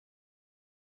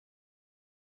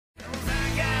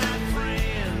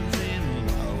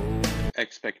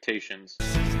expectations.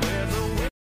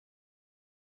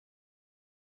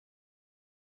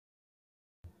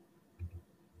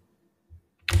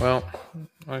 Well,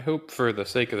 I hope for the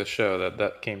sake of the show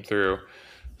that came through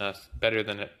better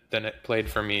than it played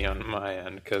for me on my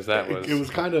end, because that was it was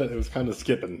kind of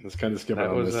skipping. It was kind of skipping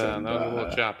on this end. That was a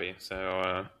little choppy.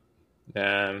 So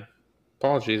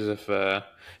apologies if it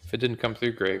didn't come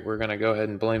through great. We're gonna go ahead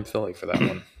and blame Philly for that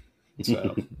one.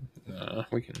 So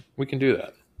we can do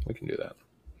that. We can do that.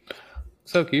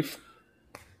 So Kief,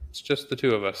 it's just the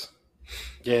two of us.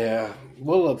 Yeah, a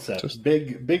little upset.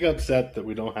 Big upset that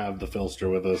we don't have the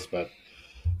Filster with us, but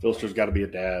Filster's got to be a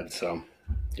dad, so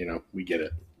we get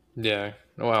it. Yeah,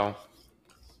 well,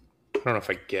 I don't know if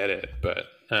I get it, but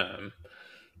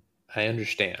I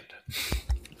understand.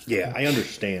 Yeah, I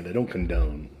understand. I don't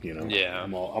condone. Yeah,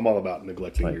 I'm all about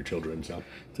neglecting your children. So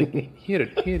it's like he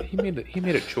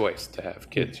made a choice to have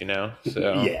kids. So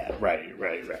yeah, right.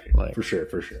 Like, for sure.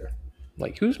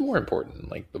 Like, who's more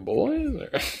important, like the boys or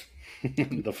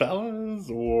the fellas,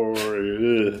 or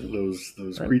those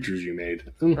creatures you made?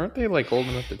 Aren't they like old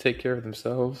enough to take care of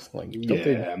themselves? Like,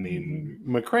 I mean,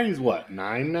 McCrae's what,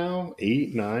 9 now?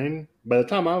 8, 9? By the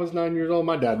time I was 9 years old,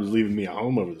 my dad was leaving me at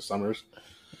home over the summers.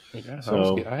 Yeah,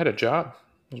 so I had a job.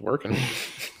 I was working.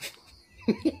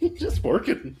 Just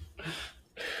working.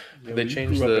 They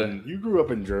changed you grew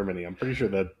up in Germany. I'm pretty sure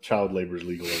that child labor is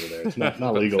legal over there. It's not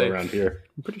legal around here.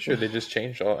 I'm pretty sure they just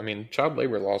changed child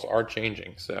labor laws are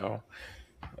changing. So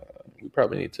we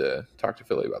probably need to talk to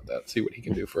Philly about that. See what he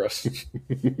can do for us.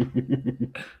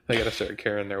 They got to start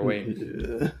carrying their weight.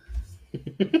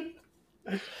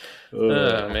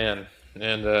 Oh man,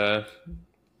 and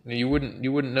you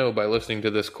wouldn't know by listening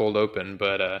to this cold open,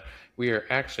 but we are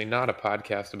actually not a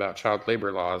podcast about child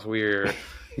labor laws. We are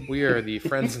the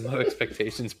Friends and Low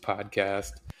Expectations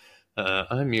podcast.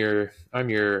 I'm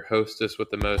your hostess with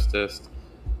the mostest.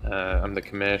 I'm the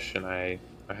Commish, and I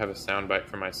have a soundbite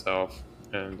for myself.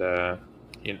 And I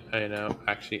know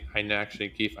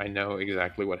Kief, I know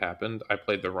exactly what happened. I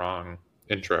played the wrong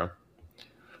intro.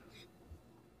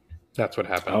 That's what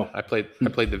happened. Oh. I played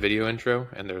the video intro,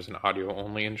 and there's an audio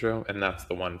only intro, and that's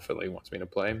the one Philly wants me to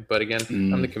play. But again,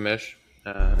 I'm the Commish,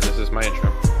 and this is my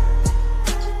intro.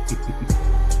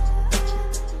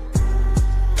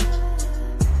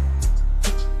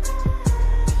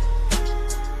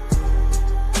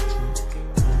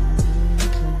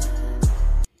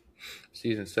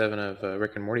 Season 7 of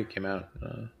Rick and Morty came out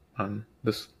on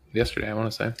this yesterday, I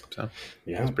want to say. So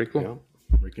yeah, that's pretty cool.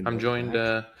 Yeah. I'm joined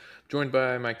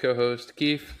by my co-host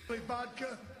Kief.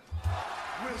 Vodka,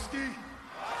 whiskey,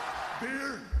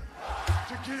 beer,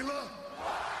 tequila,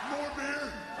 more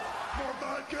beer, more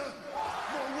vodka,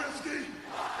 more whiskey,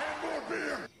 and more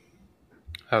beer.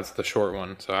 That's the short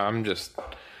one. So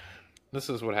this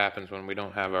is what happens when we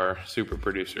don't have our super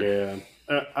producer.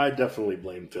 Yeah, I definitely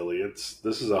blame Philly. This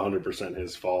is 100%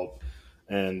 his fault,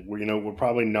 and we're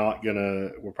probably not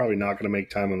gonna make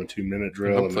time on the 2-minute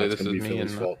drill, and that's gonna be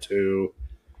Philly's fault too.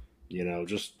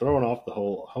 Just throwing off the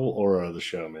whole aura of the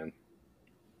show, man.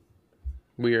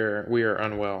 We are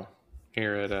unwell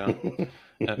here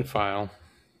at File,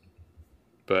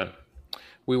 but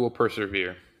we will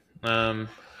persevere. We're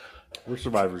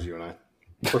survivors, you and I.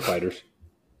 We're fighters.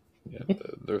 Yeah,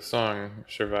 the song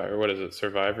Survivor, what is it?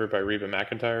 Survivor by Reba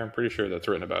McEntire. I'm pretty sure that's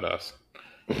written about us.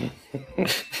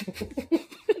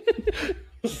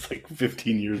 It's like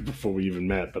 15 years before we even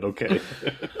met, but okay.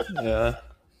 Yeah.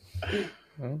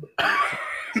 Well,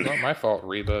 it's not my fault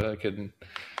Reba could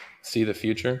see the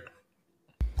future.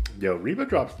 Yo, Reba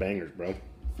drops bangers, bro.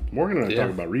 Morgan and I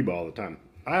talk about Reba all the time.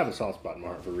 I have a soft spot in my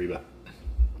heart for Reba.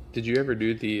 Did you ever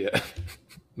do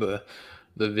the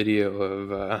video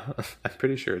of I'm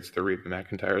pretty sure it's the Reba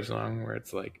McEntire song where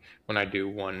it's like when I do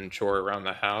one chore around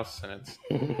the house and it's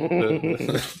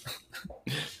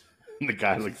the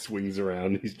guy like swings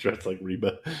around, he's dressed like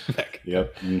Reba.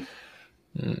 Yep.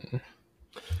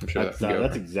 I'm sure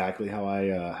that's exactly how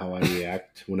I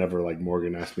react whenever like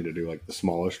Morgan asks me to do like the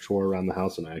smallest chore around the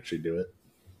house and I actually do it.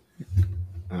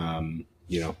 I'm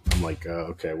like,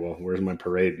 okay, well, where's my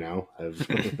parade now?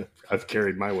 I've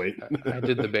carried my weight. I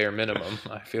did the bare minimum.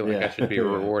 I feel like I should be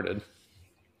rewarded.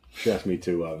 She asked me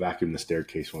to vacuum the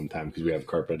staircase one time because we have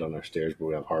carpet on our stairs, but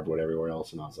we have hardwood everywhere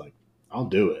else. And I was like, I'll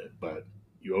do it, but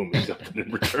you owe me something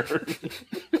in return.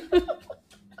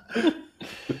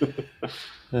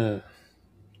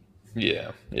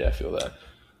 Yeah, I feel that.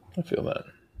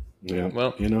 Yeah.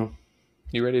 Well,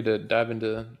 you ready to dive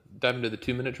into the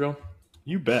 2-minute drill?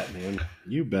 You bet, man.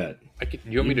 You bet.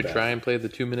 You want me to try and play the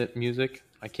 2-minute music?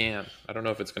 I can. I don't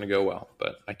know if it's going to go well,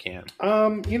 but I can.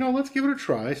 Let's give it a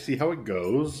try. See how it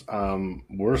goes.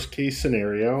 Worst case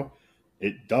scenario,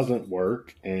 it doesn't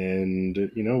work,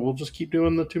 and we'll just keep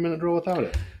doing the 2-minute drill without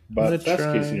it. But best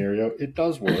case scenario, it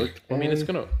does work. I mean, it's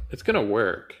gonna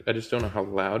work. I just don't know how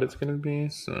loud it's gonna be.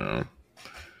 So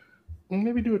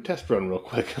maybe do a test run real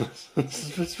quick.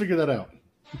 Let's figure that out.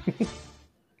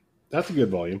 That's a good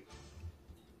volume.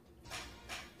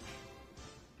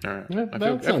 All right. Yeah, I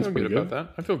feel good about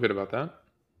that. I feel good about that.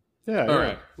 Yeah. All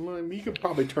right. Well, you could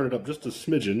probably turn it up just a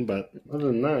smidgen, but other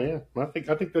than that, yeah, I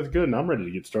think that's good, and I'm ready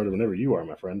to get started whenever you are,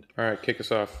 my friend. All right, kick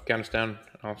us off. Count us down.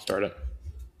 I'll start it.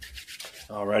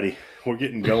 Alrighty, we're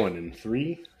getting going in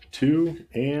 3, 2,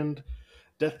 and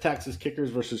Death Taxes Kickers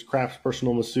versus Kraft's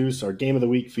Personal Masseuse. Our game of the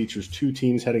week features two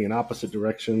teams heading in opposite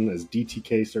direction as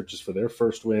DTK searches for their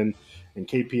first win, and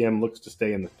KPM looks to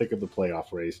stay in the thick of the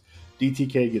playoff race.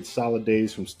 DTK gets solid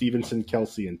days from Stevenson,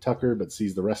 Kelsey, and Tucker, but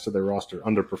sees the rest of their roster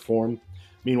underperform.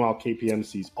 Meanwhile, KPM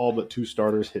sees all but 2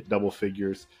 starters hit double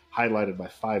figures, highlighted by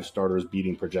 5 starters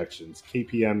beating projections.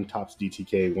 KPM tops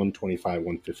DTK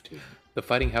 125-115. The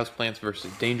Fighting Houseplants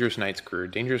versus Dangerous Knights Crew.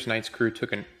 Dangerous Knights Crew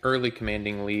took an early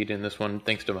commanding lead in this one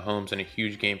thanks to Mahomes and a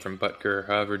huge game from Butker.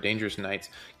 However, Dangerous Knights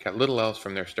got little else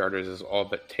from their starters as all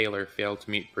but Taylor failed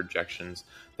to meet projections.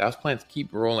 The Houseplants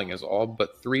keep rolling as all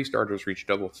but 3 starters reach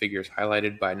double figures,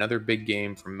 highlighted by another big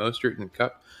game from Mostert and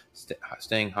Cup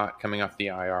staying hot coming off the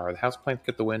IR. The Houseplants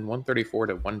get the win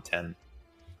 134-110.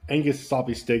 Angus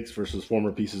Sloppy Steaks versus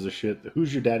former Pieces of Shit. The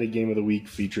Who's Your Daddy game of the week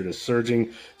featured a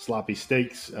surging Sloppy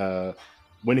Steaks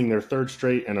winning their 3rd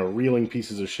straight and a reeling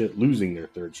Pieces of Shit losing their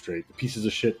 3rd straight. The Pieces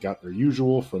of Shit got their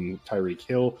usual from Tyreek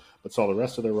Hill, but saw the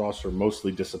rest of their roster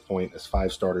mostly disappoint as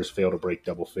 5 starters fail to break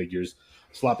double figures.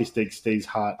 Sloppy Steaks stays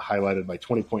hot, highlighted by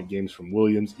 20-point games from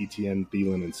Williams, Etienne,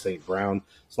 Thielen, and St. Brown.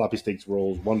 Sloppy Steaks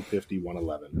rolls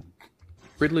 150-111.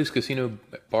 Ridley's Casino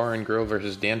Bar and Grill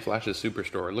versus Dan Flash's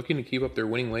Superstore. Looking to keep up their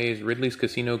winning ways, Ridley's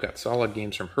Casino got solid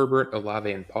games from Herbert,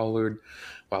 Olave, and Pollard,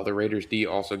 while the Raiders D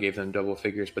also gave them double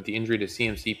figures, but the injury to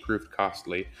CMC proved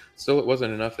costly. Still, it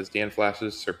wasn't enough as Dan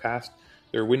Flash's surpassed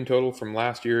their win total from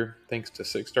last year thanks to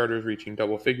 6 starters reaching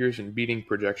double figures and beating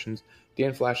projections.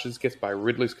 Dan Flash's gets by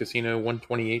Ridley's Casino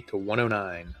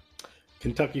 128-109.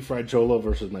 Kentucky Fried Cholo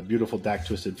versus My Beautiful Dak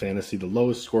Twisted Fantasy. The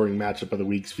lowest scoring matchup of the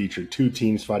weeks featured 2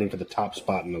 teams fighting for the top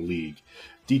spot in the league.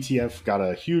 DTF got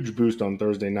a huge boost on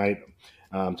Thursday night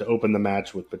to open the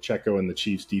match with Pacheco and the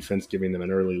Chiefs defense giving them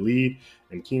an early lead,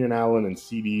 and Keenan Allen and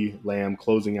CeeDee Lamb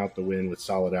closing out the win with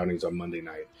solid outings on Monday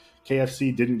night.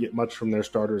 KFC didn't get much from their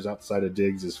starters outside of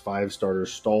Diggs as 5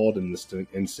 starters stalled in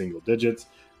single digits.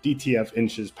 DTF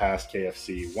inches past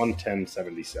KFC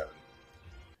 110-77.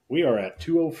 We are at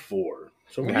 204.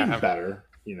 So we're getting better,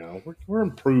 we're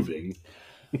improving.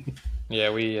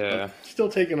 Yeah, we still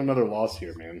taking another loss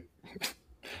here, man.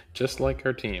 Just like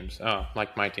our teams. Oh,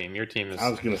 like my team. Your team is. I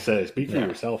was gonna say, speak for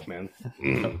yourself, man.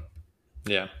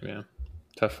 Yeah.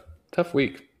 Tough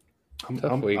week.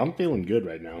 I'm feeling good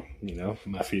right now.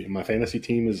 My fantasy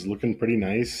team is looking pretty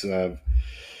nice. I've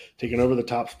taken over the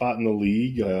top spot in the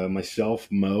league. Myself,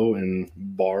 Mo, and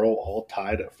Barrel all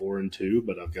tied at 4-2,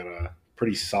 but I've got a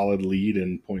pretty solid lead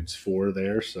in points for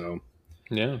there. So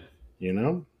yeah,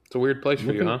 it's a weird place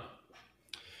for you, huh?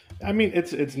 I mean,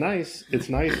 it's nice. It's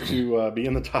nice to be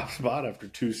in the top spot after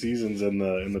 2 seasons in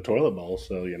the toilet bowl.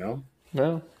 So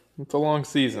well, it's a long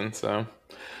season. So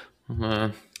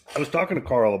I was talking to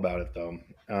Carl about it though.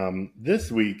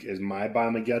 This week is my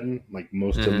Bye-mageddon. Like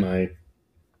most of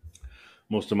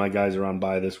my guys are on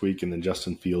bye this week, and then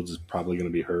Justin Fields is probably going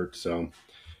to be hurt. So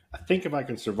I think if I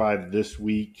can survive this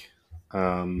week.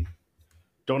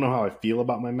 Don't know how I feel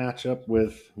about my matchup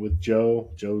with Joe.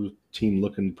 Joe's team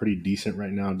looking pretty decent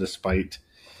right now, despite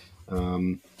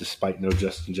no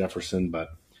Justin Jefferson.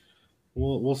 But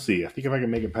we'll see. I think if I can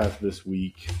make it past this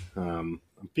week, I'm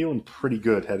feeling pretty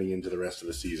good heading into the rest of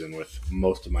the season with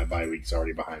most of my bye weeks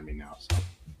already behind me now. So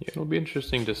yeah, it'll be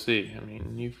interesting to see. I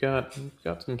mean, you've got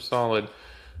some solid.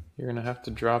 You're going to have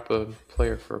to drop a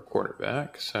player for a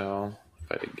quarterback. So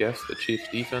if I had to guess, the Chiefs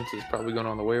defense is probably going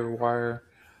on the waiver wire.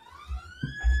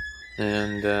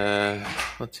 And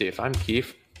let's see, if I'm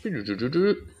Kief, you're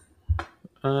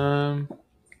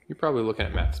probably looking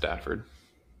at Matt Stafford,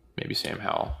 maybe Sam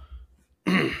Howell.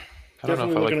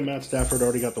 Definitely looking at Matt Stafford.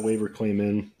 Already got the waiver claim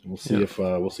in. We'll see if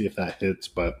that hits.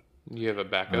 But you have a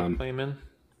backup claim in.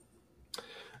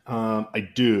 I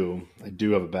do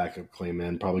have a backup claim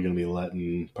in. Probably going to be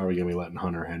letting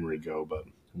Hunter Henry go, but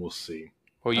we'll see.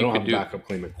 Well, I don't have a backup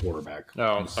claim at quarterback.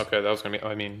 Oh, okay. That was going to be.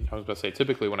 I mean, I was about to say.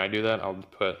 Typically, when I do that, I'll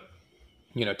put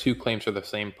 2 claims for the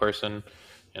same person,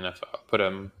 and if I put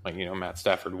them Matt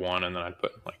Stafford 1, and then I'd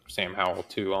put Sam Howell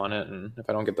 2 on it, and if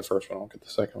I don't get the first one, I'll get the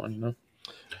second one.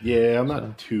 Yeah, I'm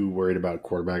not too worried about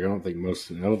quarterback. I don't think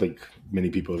many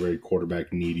people are very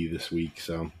quarterback needy this week.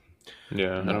 So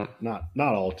yeah, not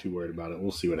all too worried about it.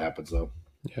 We'll see what happens though.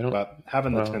 Yeah, But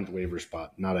having the 10th waiver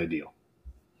spot, not ideal.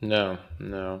 No.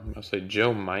 I'll say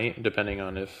Joe might, depending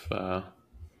on if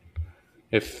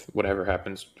whatever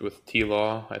happens with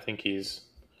T-Law. I think he's.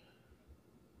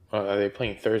 Are they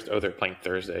playing Thursday? Oh, they're playing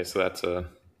Thursday, so that's a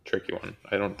tricky one.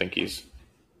 I don't think he's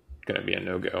going to be a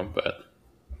no-go, but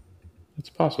it's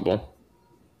possible.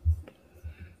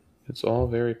 It's all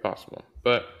very possible.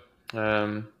 But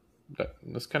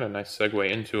that's kind of a nice segue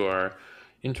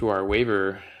into our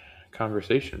waiver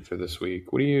conversation for this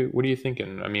week. What are you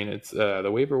thinking? I mean, it's the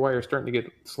waiver wire starting to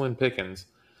get slim pickings.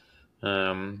 What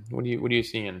are you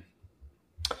seeing?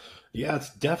 Yeah, it's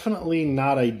definitely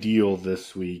not ideal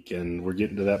this week, and we're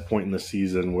getting to that point in the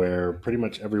season where pretty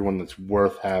much everyone that's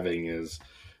worth having is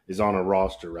on a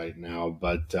roster right now.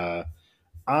 But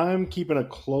I'm keeping a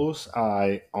close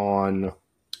eye on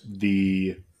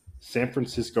the San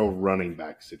Francisco running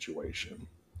back situation.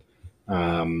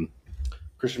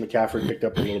 Christian McCaffrey picked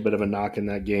up a little bit of a knock in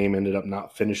that game, ended up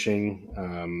not finishing.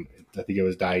 I think it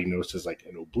was diagnosed as like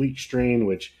an oblique strain,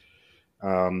 which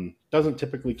doesn't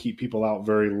typically keep people out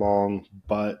very long,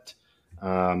 but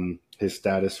his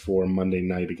status for Monday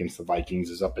night against the Vikings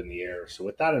is up in the air. So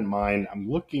with that in mind, I'm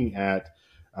looking at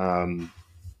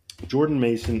Jordan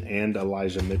Mason and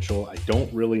Elijah Mitchell. I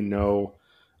don't really know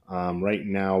right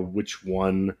now which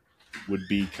one would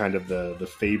be kind of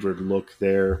the favored look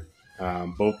there.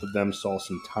 Both of them saw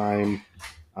some time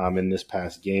in this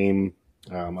past game.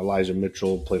 Elijah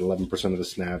Mitchell played 11% of the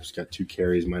snaps, got 2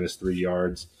 carries, -3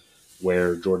 yards,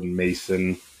 where Jordan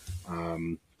Mason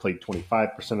played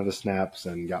 25% of the snaps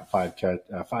and got five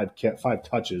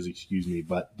touches,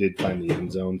 but did find the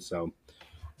end zone. So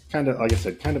kind of, like I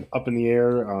said, kind of up in the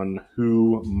air on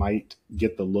who might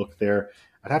get the look there.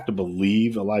 I'd have to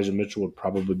believe Elijah Mitchell would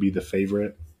probably be the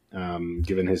favorite,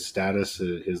 given his status,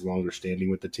 his longer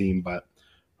standing with the team, but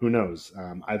who knows?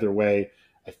 Either way,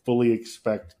 I fully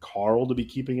expect Carl to be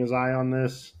keeping his eye on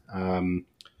this,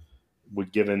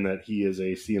 given that he is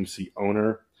a CMC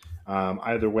owner.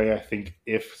 Either way, I think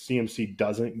if CMC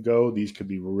doesn't go, these could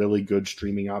be really good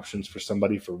streaming options for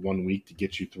somebody for 1 week to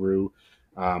get you through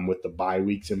with the bye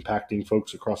weeks impacting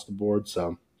folks across the board.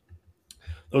 So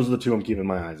those are the two I'm keeping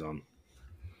my eyes on.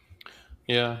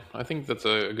 Yeah, I think that's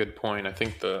a good point. I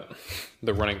think the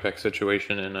running back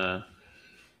situation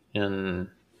in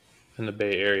the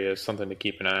Bay Area is something to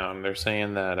keep an eye on. They're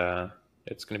saying that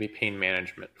it's going to be pain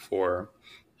management for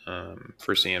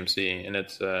CMC, and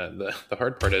it's the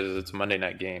hard part is it's a Monday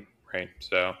night game, right?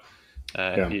 So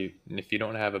if you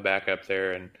don't have a backup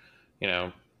there, and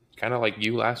kind of like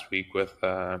you last week with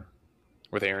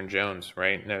Aaron Jones,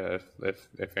 right?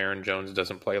 If Aaron Jones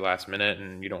doesn't play last minute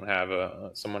and you don't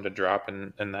have someone to drop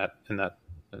in that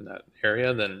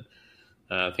area, then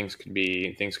things could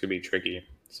be tricky.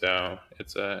 So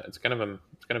it's kind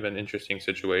of an interesting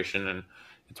situation, and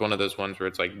it's one of those ones where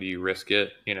it's like, do you risk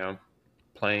it,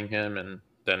 playing him and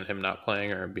then him not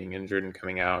playing or being injured and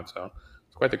coming out? So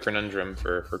it's quite the conundrum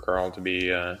for Carl to be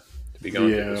going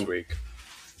through this week.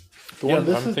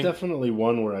 This is definitely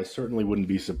one where I certainly wouldn't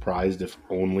be surprised if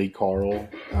only Carl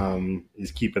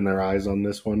is keeping their eyes on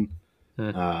this one,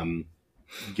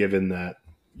 given that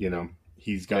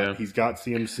he's got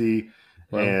CMC,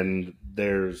 and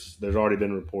there's already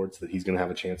been reports that he's going to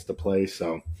have a chance to play.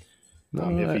 So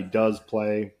if he does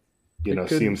play,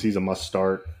 CMC's a must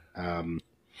start,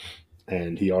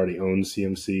 and he already owns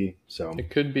CMC. So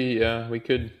it could be.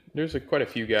 There's quite a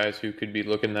few guys who could be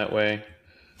looking that way.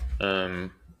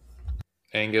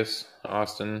 Angus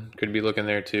Austin could be looking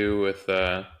there too, with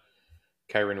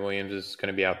Kyron Williams is going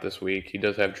to be out this week. He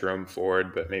does have Jerome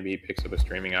Ford, but maybe he picks up a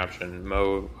streaming option.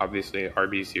 Mo, obviously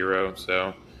RB0,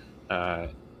 so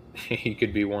he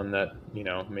could be one that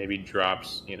maybe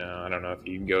drops. I don't know if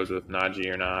he goes with Najee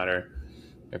or not, or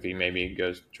if he maybe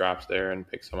drops there and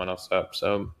picks someone else up.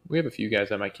 So we have a few guys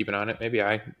that might keep an eye on it. Maybe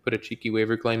I put a cheeky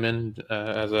waiver claim in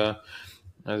as a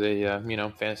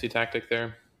fantasy tactic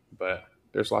there, but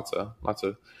there's lots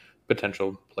of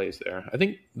potential plays there. I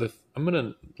think I'm going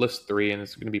to list 3, and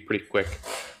it's going to be pretty quick.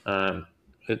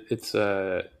 It's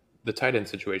the tight end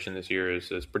situation this year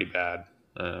is pretty bad.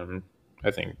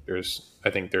 I think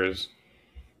there's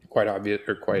quite obvious,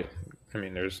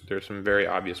 there's some very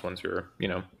obvious ones who are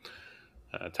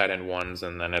tight end ones,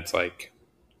 and then it's like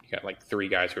you got like 3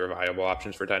 guys who are viable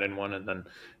options for tight end 1, and then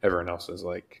everyone else is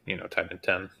like tight end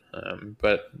 10.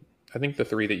 But I think the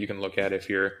 3 that you can look at if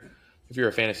you're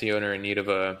a fantasy owner in need of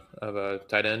a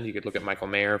tight end, you could look at Michael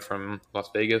Mayer from Las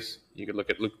Vegas. You could look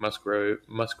at Luke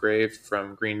Musgrave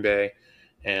from Green Bay,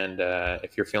 And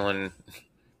if you're feeling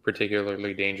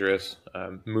particularly dangerous,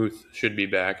 Muth should be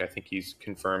back. I think he's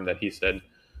confirmed that he said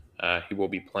he will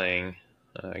be playing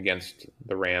against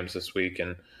the Rams this week,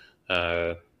 and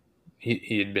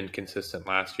he had been consistent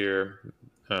last year.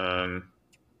 I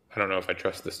don't know if I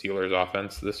trust the Steelers'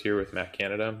 offense this year with Matt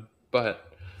Canada,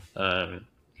 but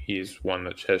he's one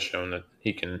that has shown that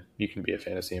he can be a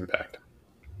fantasy impact.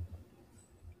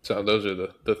 So those are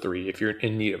the three. If you're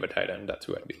in need of a tight end, that's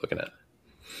who I'd be looking at.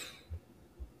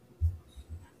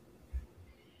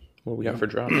 What we got for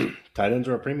drops? Tight ends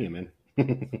are a premium, man.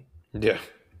 Yeah.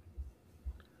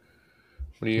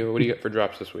 What do you got for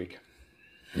drops this week?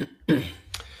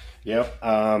 Yep.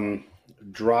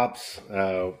 Drops.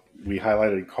 We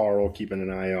highlighted Carl, keeping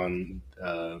an eye on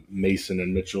Mason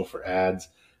and Mitchell for ads.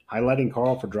 Highlighting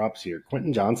Carl for drops here.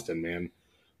 Quentin Johnston, man.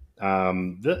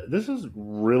 This is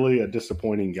really a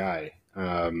disappointing guy.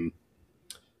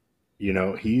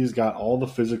 He's got all the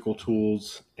physical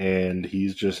tools, and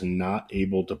he's just not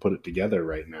able to put it together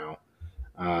right now.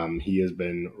 He has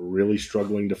been really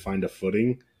struggling to find a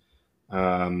footing.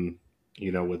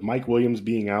 With Mike Williams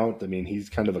being out, I mean, he's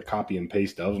kind of a copy and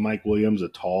paste of Mike Williams, a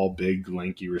tall, big,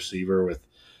 lanky receiver with,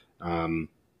 a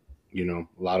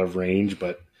lot of range,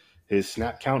 but his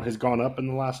snap count has gone up in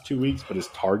the last 2 weeks, but his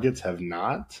targets have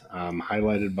not.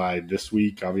 Highlighted by this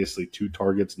week, obviously 2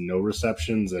 targets, no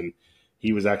receptions, and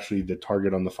he was actually the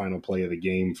target on the final play of the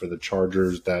game for the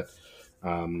Chargers that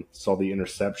saw the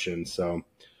interception. So,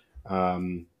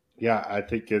 I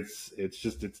think it's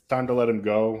time to let him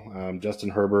go. Justin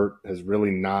Herbert has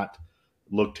really not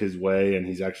looked his way, and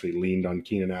he's actually leaned on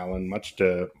Keenan Allen, much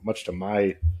to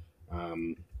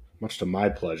my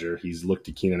pleasure. He's looked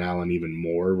to Keenan Allen even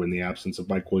more in the absence of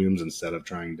Mike Williams, instead of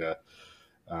trying to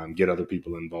get other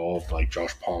people involved like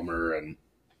Josh Palmer and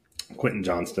Quentin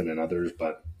Johnston and others.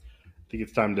 But I think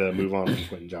it's time to move on from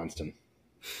Quentin Johnston.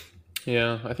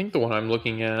 Yeah, I think the one I'm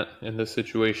looking at in this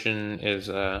situation is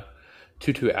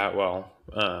Tutu Atwell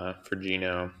for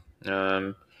Geno.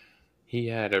 He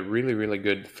had a really, really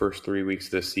good first 3 weeks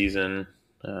this season.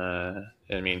 I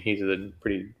mean, he's a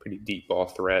pretty deep ball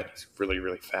threat. He's really,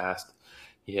 really fast.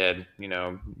 He had,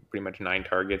 pretty much 9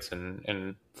 targets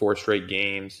in 4 straight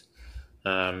games.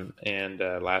 And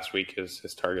last week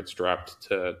his targets dropped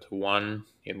to 1.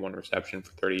 He had 1 reception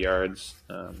for 30 yards.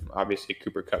 Obviously,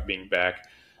 Cooper Kupp being back,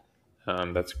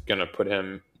 that's going to put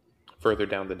him further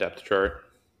down the depth chart.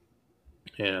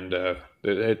 And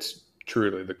it's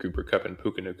truly the Cooper Kupp and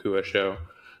Puka Nacua show.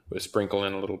 With sprinkle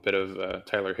in a little bit of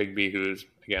Tyler Higbee, who's,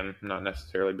 again, not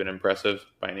necessarily been impressive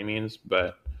by any means,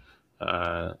 but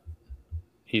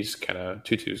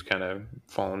Tutu's kind of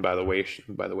fallen by the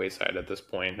wayside at this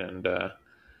point. And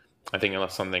I think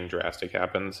unless something drastic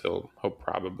happens, he'll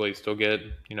probably still get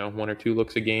 1 or 2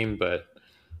 looks a game. But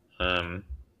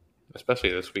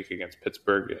especially this week against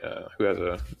Pittsburgh, who has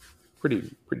a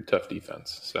pretty tough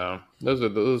defense. So those are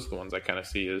the ones I kind of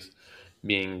see as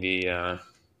being the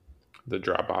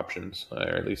drop options, or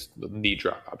at least the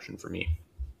drop option for me.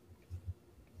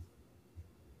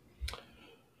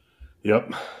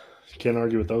 Yep. Can't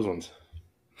argue with those ones.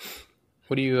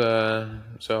 What do you,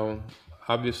 so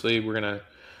obviously we're going to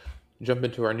jump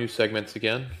into our new segments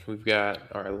again. We've got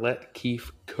our Let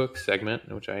Kief Cook segment,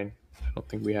 which I don't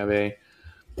think we have a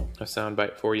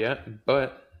soundbite for yet,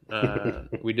 but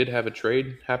we did have a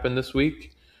trade happen this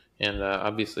week, and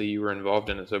obviously you were involved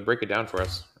in it, so break it down for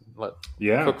us.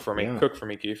 Cook for me,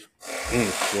 Kief.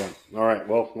 Yeah. All right.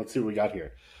 Well, let's see what we got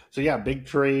here. So big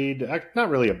trade. Not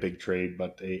really a big trade,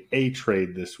 but a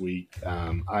trade this week.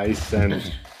 I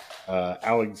sent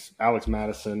Alex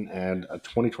Madison and a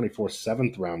 2024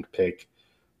 7th round pick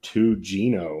to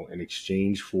Geno in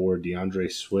exchange for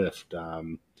DeAndre Swift,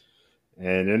 and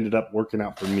it ended up working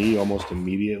out for me almost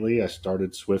immediately. I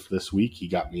started Swift this week. He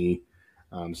got me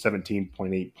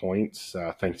 17.8 points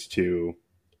thanks to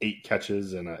 8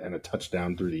 catches and a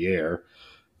touchdown through the air,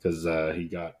 because he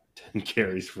got 10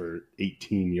 carries for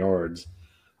 18 yards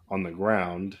on the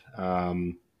ground.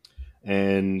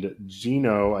 And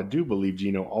Geno, I do believe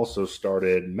Geno also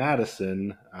started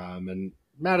Madison, and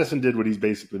Madison did what he's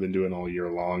basically been doing all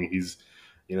year long. He's,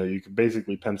 you could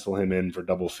basically pencil him in for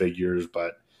double figures,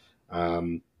 but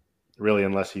really,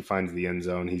 unless he finds the end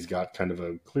zone, he's got kind of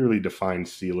a clearly defined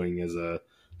ceiling as a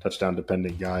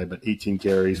touchdown-dependent guy, but 18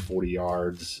 carries, 40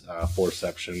 yards, 4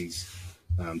 receptions,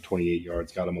 28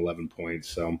 yards, got him 11 points.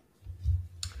 So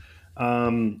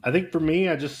I think for me,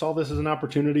 I just saw this as an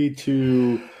opportunity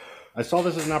to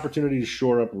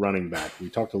shore up running back.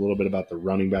 We talked a little bit about the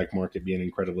running back market being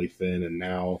incredibly thin, and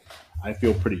now I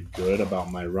feel pretty good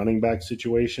about my running back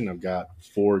situation. I've got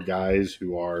 4 guys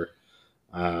who are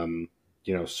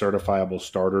certifiable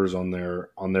starters on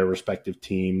their respective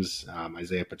teams.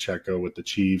 Isaiah Pacheco with the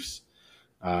Chiefs,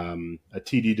 a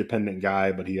TD dependent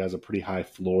guy, but he has a pretty high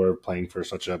floor playing for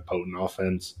such a potent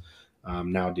offense.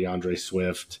 Now DeAndre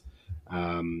Swift,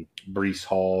 Breece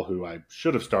Hall, who I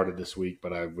should have started this week,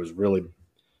 but I was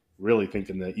really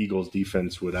thinking the Eagles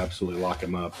defense would absolutely lock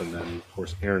him up. And then, of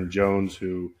course, Aaron Jones,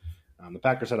 who the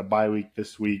Packers had a bye week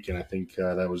this week, and I think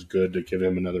that was good to give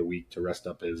him another week to rest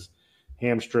up his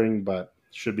hamstring, but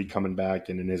should be coming back.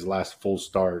 And in his last full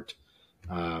start,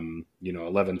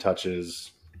 11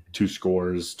 touches, 2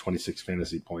 scores, 26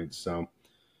 fantasy points. So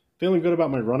feeling good about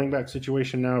my running back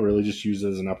situation now. Really just use it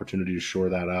as an opportunity to shore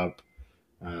that up.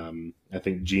 I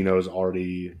think Geno's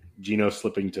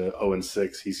slipping to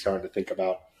 0-6. He's starting to think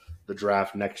about the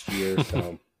draft next year.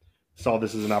 So saw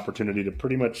this as an opportunity to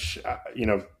pretty much,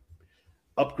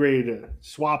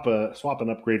 swap an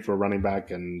upgrade for a running back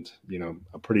and,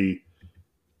 a pretty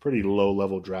low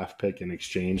level draft pick in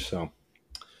exchange. So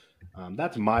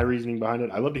that's my reasoning behind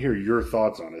it. I'd love to hear your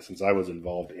thoughts on it since I was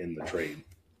involved in the trade.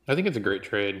 I think it's a great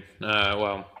trade.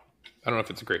 Well, I don't know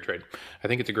if it's a great trade. I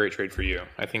think it's a great trade for you.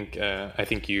 I think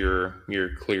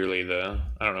you're clearly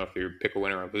I don't know if you pick a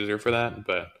winner or a loser for that,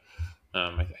 but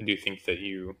I do think that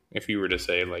if you were to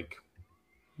say like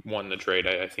won the trade,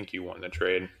 I think you won the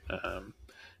trade. I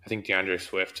think DeAndre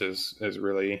Swift has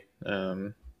really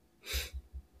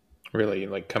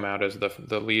like come out as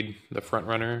the front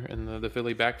runner in the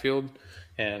Philly backfield,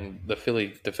 and the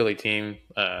Philly team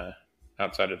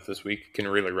outside of this week can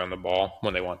really run the ball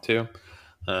when they want to.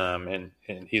 And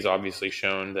he's obviously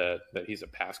shown that he's a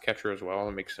pass catcher as well.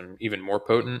 It makes him even more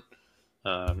potent.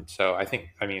 So I think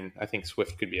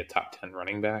Swift could be a top 10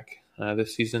 running back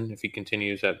this season if he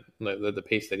continues at the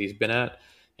pace that he's been at,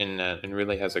 and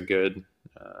really has a good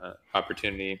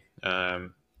opportunity. I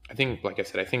think, like I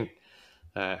said,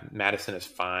 Madison is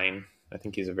fine. I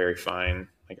think he's a very fine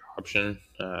option.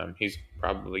 He's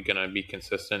probably going to be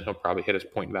consistent. He'll probably hit his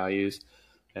point values,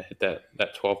 hit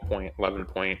that 12 point, 11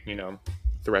 point,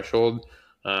 threshold.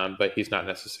 But he's not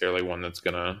necessarily one that's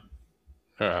going to.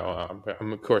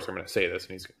 Of course, I'm going to say this,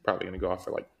 and he's probably going to go off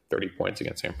for 30 points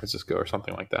against San Francisco or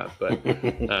something like that. But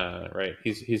right,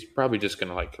 he's probably just going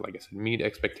to like I said, meet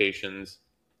expectations.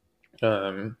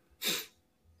 And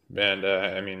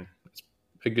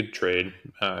it's a good trade,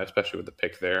 especially with the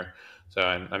pick there. So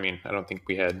I don't think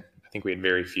we had. I think we had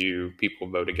very few people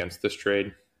vote against this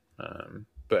trade.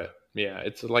 But yeah,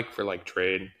 it's a like-for-like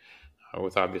trade,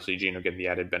 with obviously Geno getting the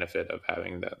added benefit of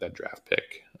having that draft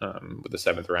pick with the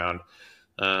 7th round.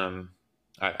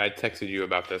 I texted you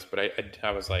about this, but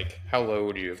I was like, how low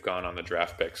would you have gone on the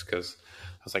draft picks? Because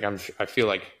I was like, I feel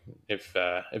like if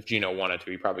Geno wanted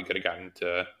to, he probably could have gotten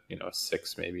to a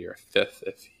 6th maybe or a 5th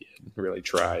if he had really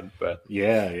tried. But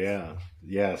yeah.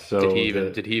 So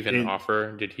did he even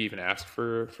offer? Did he even ask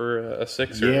for a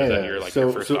 6? Or was that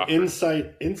your first offer?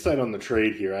 Insight on the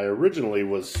trade here. I originally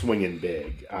was swinging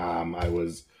big. I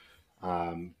was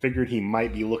figured he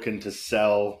might be looking to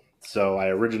sell. So I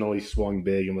originally swung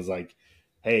big and was like,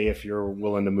 hey, if you're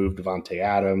willing to move Devontae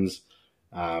Adams,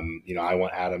 I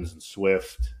want Adams and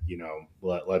Swift,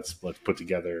 let's put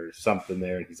together something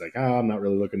there. And he's like, I'm not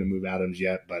really looking to move Adams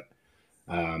yet, but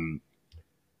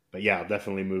yeah, I'll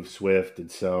definitely move Swift.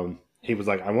 And so he was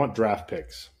like, I want draft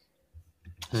picks.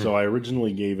 So I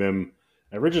originally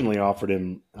offered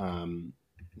him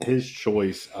his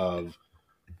choice of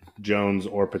Jones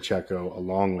or Pacheco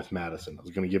along with Madison. I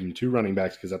was going to give him 2 running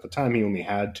backs because at the time he only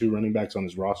had 2 running backs on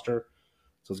his roster.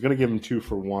 So I was going to give him 2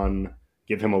 for 1,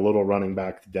 give him a little running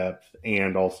back depth,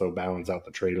 and also balance out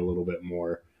the trade a little bit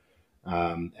more.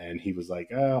 And he was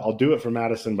like, I'll do it for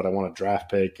Madison, but I want a draft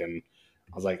pick. And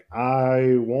I was like,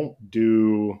 I won't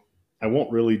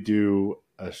really do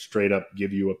a straight up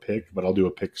give you a pick, but I'll do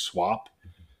a pick swap.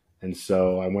 And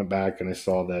so I went back and I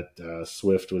saw that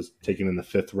Swift was taken in the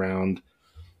 5th round.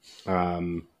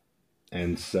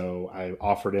 And so I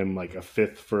offered him a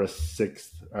 5th for a 6th.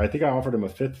 I think I offered him a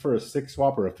 5th for a 6th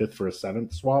swap or a 5th for a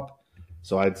 7th swap.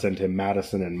 So I'd sent him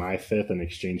Madison and my 5th in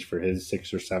exchange for his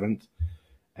 6th or 7th.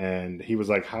 And he was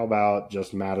like, how about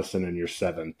just Madison and your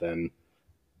 7th? And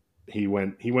he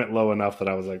went low enough that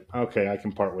I was like, okay, I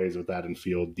can part ways with that and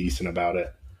feel decent about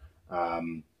it.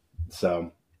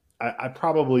 So I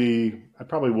probably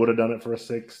would have done it for a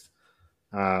 6th,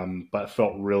 but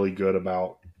felt really good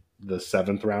about the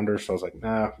 7th rounder. So I was like,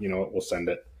 nah, you know what, we'll send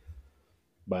it.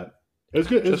 But it was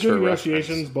good. It was good negotiations.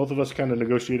 Reference. Both of us kind of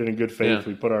negotiated in good faith. Yeah.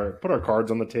 We put our cards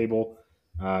on the table.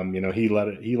 He let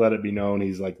it be known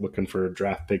he's looking for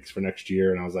draft picks for next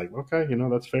year, and I was like, okay,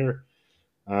 that's fair.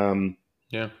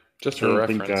 Yeah, just for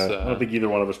reference, I don't think either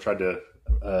one of us tried to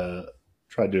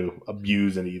tried to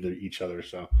abuse each other.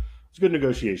 So it's good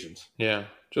negotiations. Yeah,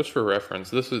 just for reference,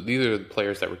 these are the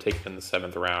players that were taken in the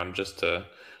 7th round, just to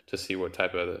see what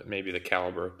type of maybe the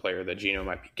caliber of player that Geno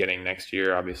might be getting next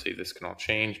year. Obviously, this can all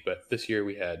change, but this year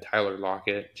we had Tyler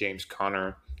Lockett, James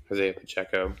Conner, Isaiah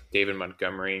Pacheco, David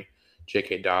Montgomery,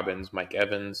 J.K. Dobbins, Mike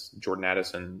Evans, Jordan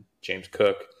Addison, James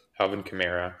Cook, Alvin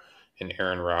Kamara, and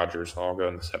Aaron Rodgers all go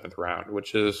in the 7th round,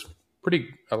 which is pretty.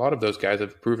 A lot of those guys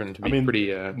have proven to be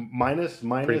pretty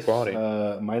quality.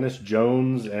 Minus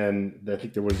Jones, and I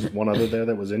think there was one other there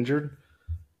that was injured.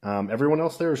 Everyone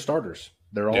else there are starters.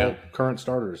 They're all current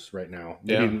starters right now.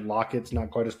 Maybe Lockett's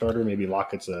not quite a starter. Maybe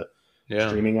Lockett's a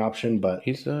streaming option, but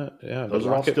he's those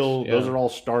are all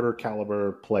starter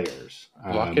caliber players.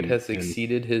 Lockett has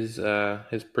exceeded his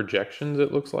projections.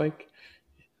 It looks like.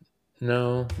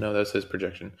 No, that's his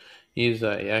projection. He's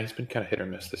been kind of hit or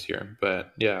miss this year,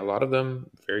 but a lot of them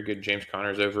very good. James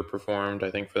Conner's overperformed,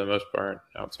 I think, for the most part,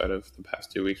 outside of the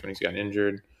past 2 weeks when he's gotten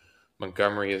injured.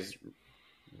 Montgomery is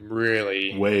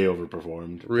really way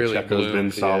overperformed. Really, Pacheco's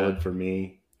been solid for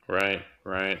me. Right,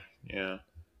 yeah.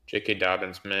 J.K.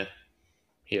 Dobbins, meh.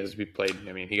 He has to be played.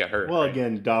 I mean, he got hurt. Well,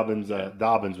 again, Dobbins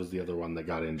was the other one that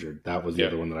got injured. That was the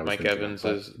other one that I was Mike thinking Evans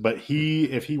of. But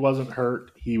if he wasn't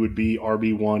hurt, he would be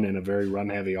RB1 in a very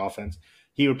run-heavy offense.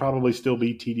 He would probably still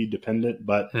be TD dependent,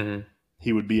 but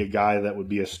he would be a guy that would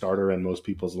be a starter in most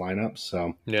people's lineups.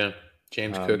 So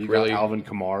James Cook, you got Alvin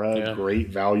Kamara, great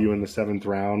value in the 7th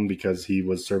round because he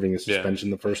was serving a suspension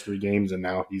the first 3 games, and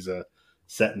now he's a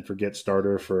set and forget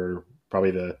starter for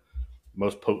probably the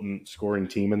most potent scoring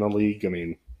team in the league. I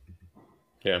mean,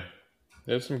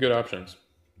 there's some good options.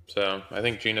 So I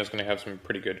think Geno's going to have some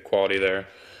pretty good quality there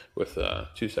with 2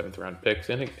 7th round picks,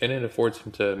 and it affords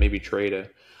him to maybe trade a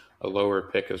lower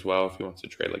pick as well if he wants to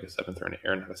trade like a 7th or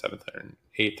not a 7th or an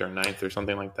 8th or 9th or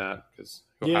something like that.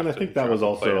 And I think that was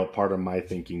also a part of my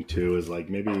thinking too, is like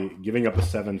maybe giving up a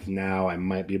 7th now, I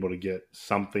might be able to get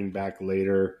something back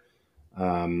later.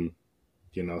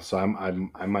 So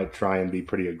I might try and be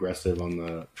pretty aggressive on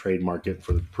the trade market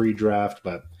for the pre-draft,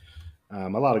 but a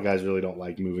lot of guys really don't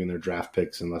like moving their draft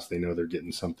picks unless they know they're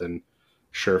getting something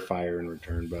surefire in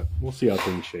return. But we'll see how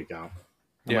things shake out.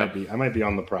 I might be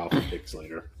on the prowl for picks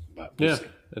later. But we'll see.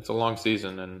 It's a long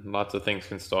season and lots of things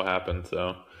can still happen.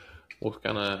 So we'll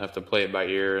kind of have to play it by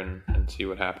ear and see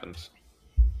what happens.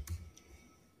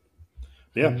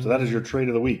 So that is your trade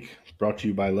of the week, brought to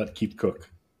you by Let Keep Cook.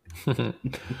 What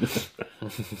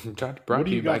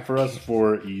do you got for us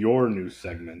for your new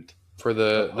segment? For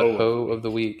the Ho of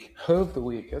the Week. Ho of the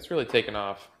Week. That's really taken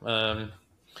off.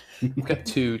 We've got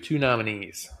two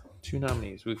nominees.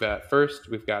 We've got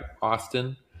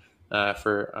Austin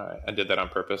for I did that on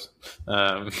purpose.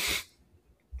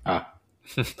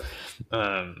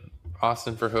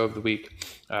 Austin for Ho of the Week.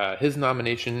 His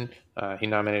nomination, he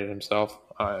nominated himself,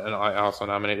 and I also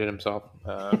nominated himself.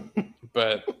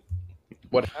 But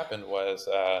what happened was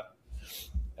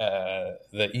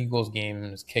the Eagles game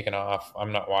is kicking off.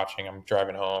 I'm not watching. I'm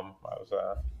driving home. I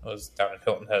was down in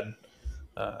Hilton Head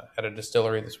at a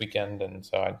distillery this weekend, and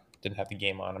so I didn't have the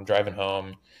game on. I'm driving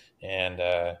home, and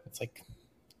it's like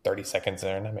 30 seconds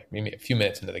there, and maybe a few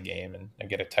minutes into the game, and I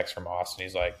get a text from Austin.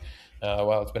 He's like,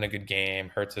 well, it's been a good game.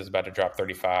 Hurts is about to drop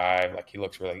 35. Like, he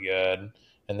looks really good.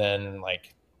 And then,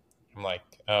 like, I'm like,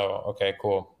 oh, okay,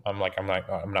 cool. I'm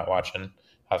not watching.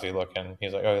 How's he looking?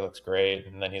 He's like, oh, he looks great.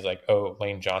 And then he's like, oh,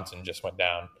 Lane Johnson just went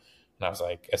down. And I was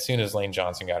like, as soon as Lane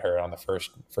Johnson got hurt on the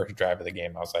first drive of the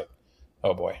game, I was like,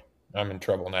 oh boy, I'm in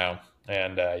trouble now.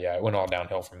 And it went all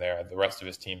downhill from there. The rest of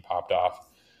his team popped off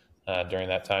during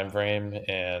that time frame,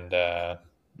 and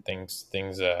things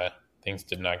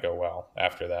did not go well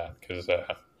after that, because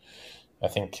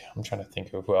I'm trying to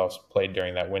think of who else played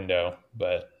during that window,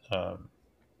 but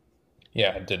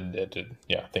it did.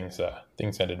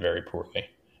 Things ended very poorly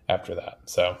after that.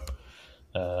 So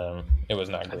it was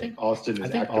not great. I think Austin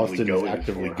is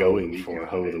actively going for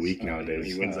Ho of the Week nowadays.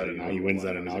 He wins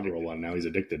that inaugural one. Now he's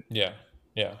addicted. Yeah.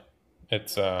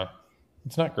 It's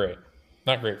not great.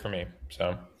 Not great for me.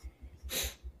 So,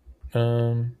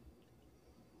 1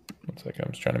 second.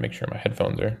 I'm just trying to make sure my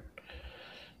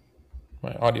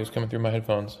audio is coming through my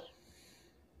headphones.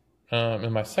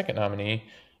 And my second nominee,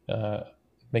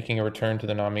 making a return to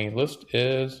the nominee list,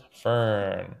 is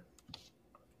Fern.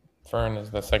 Fern is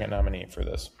the second nominee for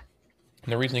this.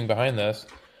 And the reasoning behind this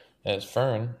is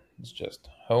Fern is just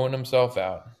hoeing himself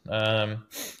out.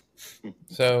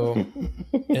 So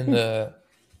in the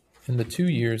 2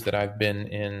 years that I've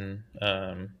been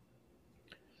a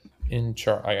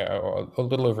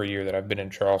little over a year that I've been in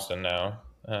Charleston now,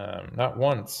 not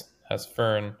once has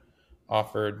Fern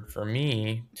offered for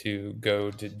me to go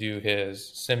to do his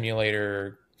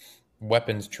simulator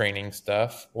weapons training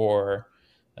stuff or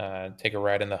take a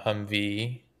ride in the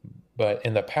Humvee. But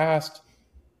in the past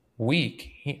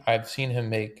week, I've seen him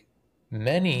make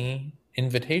many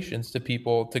invitations to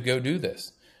people to go do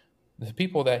this. The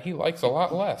people that he likes a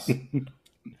lot less.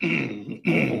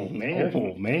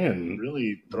 Man,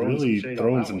 really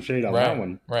throwing some shade on that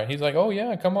one. Right. He's like, oh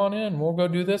yeah, come on in. We'll go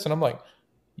do this. And I'm like,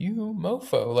 you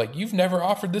mofo, like you've never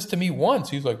offered this to me once.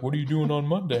 He's like, what are you doing on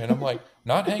Monday? And I'm like,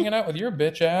 not hanging out with your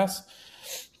bitch ass.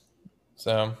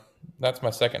 So that's my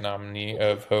second nominee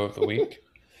of Ho of the Week.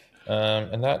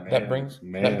 And that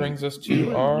brings us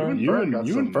to our.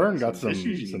 You and Vern got some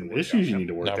issues you need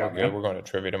to work out. We're good. We're going to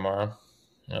trivia tomorrow.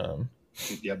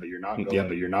 Yeah, but you're not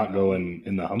going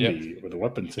in the Humvee or the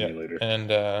weapon simulator. Yep.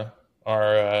 And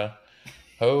our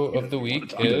Ho of the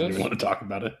Week is. You want to talk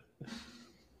about it?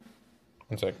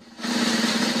 One sec.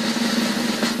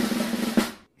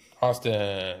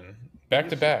 Austin, back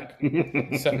to back,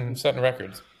 setting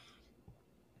records.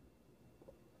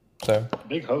 So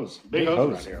big hose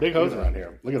around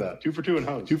here. Look at that, 2 for 2 in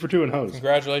hose. 2 for 2 in hose.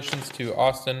 Congratulations to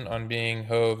Austin on being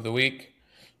Ho of the Week.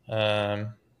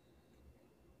 Sir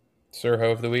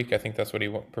Ho of the Week. I think that's what he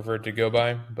preferred to go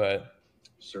by, but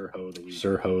Sir Ho of the Week.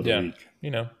 Sir Ho of the Week.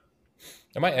 You know,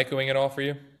 am I echoing at all for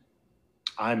you?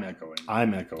 I'm echoing. I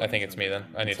think it's me then.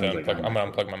 I need to unplug. I'm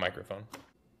going to unplug my microphone.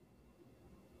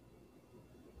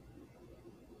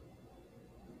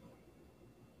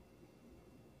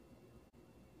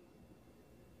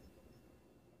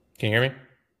 Can you hear me?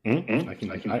 Mm-hmm. I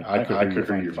could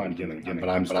hear you fine again, but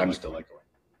I'm still echoing.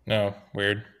 No,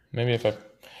 weird. Maybe if I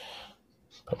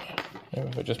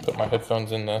just put my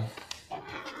headphones in the.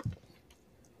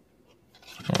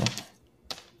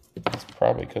 It's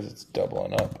probably because it's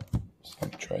doubling up. So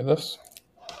let me try this.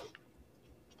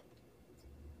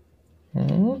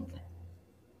 Let's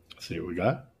see what we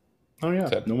got. Oh yeah,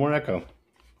 no more echo.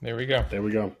 There we go.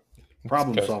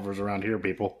 Problem solvers around here,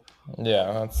 people.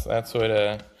 Yeah,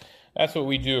 that's what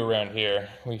we do around here.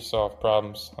 We solve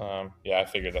problems. I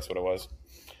figured that's what it was.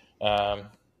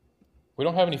 We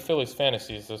don't have any Phillies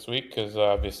fantasies this week because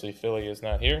obviously Philly is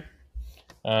not here.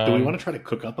 Do we want to try to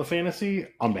cook up a fantasy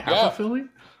on behalf of Philly?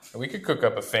 We could cook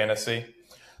up a fantasy.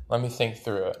 Let me think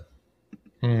through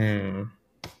it.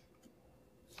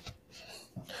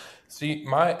 See,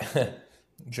 my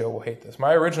Joe will hate this.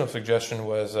 My original suggestion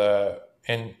was,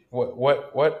 and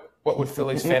what would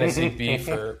Philly's fantasy be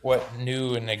for what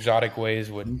new and exotic ways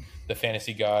would the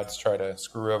fantasy gods try to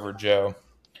screw over Joe?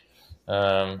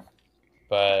 But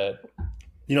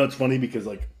it's funny because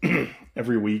like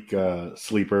every week,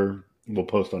 Sleeper will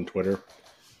post on Twitter,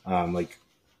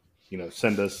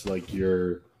 send us like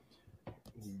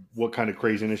what kind of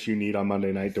craziness you need on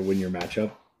Monday night to win your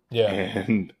matchup. Yeah,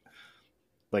 and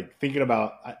like thinking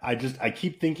about, I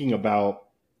keep thinking about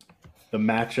the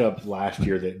matchup last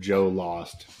year that Joe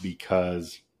lost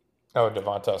because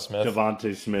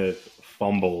Devonta Smith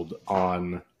fumbled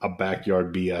on a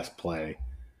backyard BS play,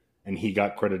 and he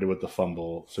got credited with the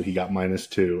fumble, so he got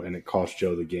 -2, and it cost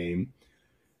Joe the game.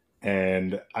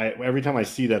 And every time I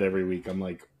see that every week, I'm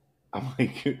like,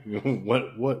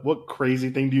 what crazy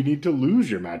thing do you need to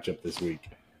lose your matchup this week?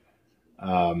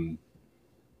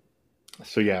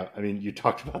 So yeah, I mean, you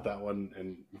talked about that one,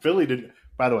 and Philly didn't.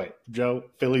 By the way, Joe,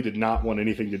 Philly did not want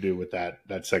anything to do with that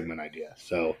segment idea.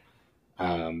 So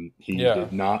he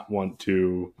did not want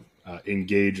to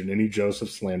engage in any Joseph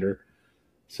slander.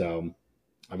 So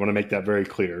I want to make that very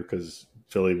clear because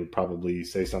Philly would probably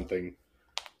say something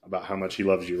about how much he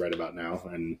loves you right about now.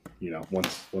 And,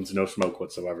 once no smoke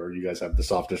whatsoever, you guys have the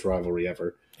softest rivalry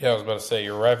ever. Yeah, I was about to say,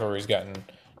 your rivalry's gotten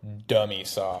dummy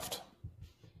soft.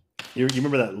 You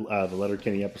remember that the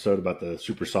Letterkenny episode about the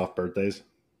super soft birthdays?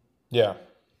 Yeah.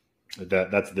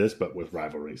 That's this, but with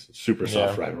rivalries. Super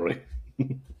soft rivalry.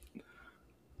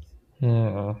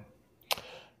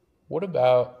 What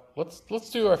about let's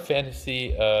do our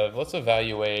fantasy of let's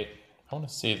evaluate. I want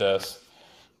to see this.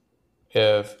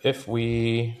 If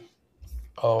we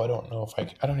I don't know if I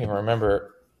don't even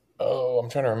remember. I'm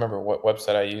trying to remember what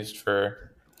website I used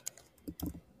for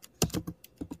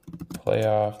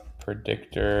playoff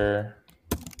predictor.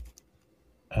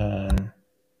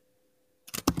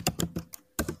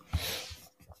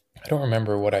 I don't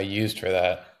remember what I used for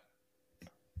that.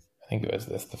 I think it was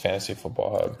the Fantasy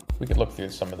Football Hub. We could look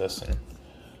through some of this and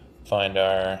find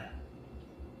our.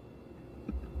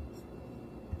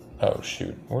 Oh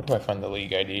shoot! Where do I find the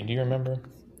league ID? Do you remember?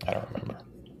 I don't remember.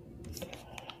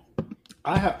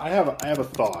 I have a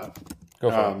thought.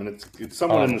 Go for it. And it's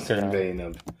somewhat in the same vein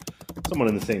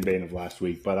of last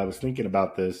week. But I was thinking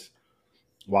about this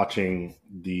watching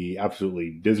the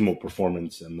absolutely dismal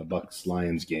performance in the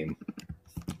Bucs-Lions game.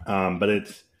 But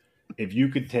it's, if you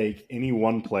could take any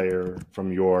one player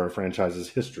from your franchise's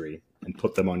history and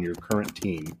put them on your current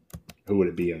team, who would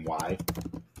it be and why?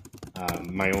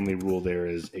 My only rule there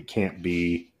is it can't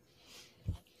be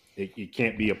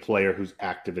a player who's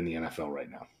active in the NFL right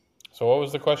now. So what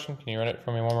was the question? Can you run it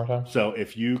for me one more time? So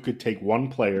if you could take one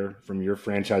player from your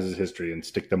franchise's history and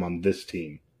stick them on this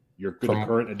team, the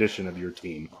current edition of your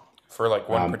team. For like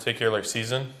one particular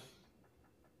season?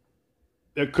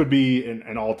 It could be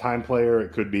an all-time player.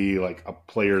 It could be like a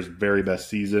player's very best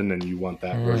season, and you want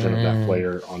that version of that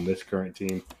player on this current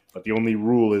team. But the only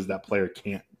rule is that player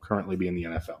can't currently be in the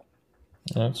NFL.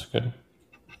 That's good.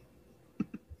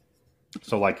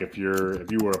 So, like, if you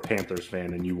were a Panthers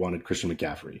fan and you wanted Christian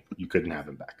McCaffrey, you couldn't have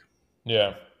him back.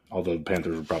 Yeah. Although the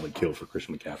Panthers would probably kill for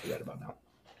Christian McCaffrey right about now.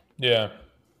 Yeah.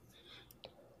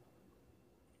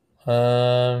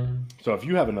 So if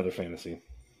you have another fantasy,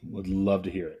 would love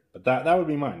to hear it. But that would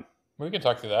be mine. We can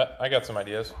talk through that. I got some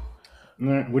ideas.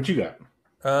 What you got?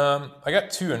 I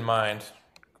got two in mind.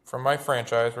 From my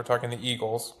franchise, we're talking the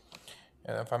Eagles.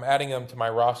 And if I'm adding them to my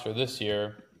roster this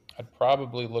year, I'd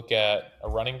probably look at a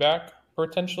running back,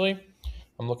 potentially.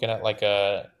 I'm looking at like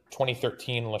a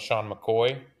 2013 LaShawn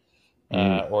McCoy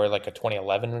or like a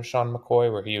 2011 LaShawn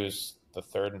McCoy, where he was the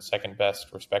third and second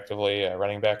best, respectively,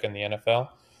 running back in the NFL.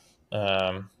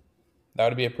 That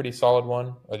would be a pretty solid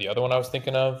one. Or the other one I was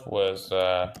thinking of was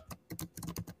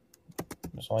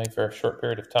only for a short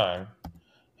period of time.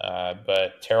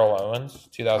 But Terrell Owens,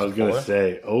 2004. I was going to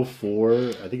say 04.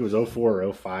 I think it was 04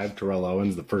 or 05. Terrell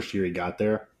Owens, the first year he got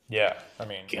there. Yeah, I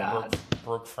mean,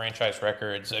 broke franchise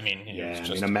records. I mean,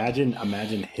 imagine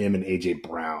him and AJ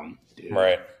Brown, dude.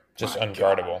 Right? Just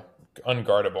unguardable.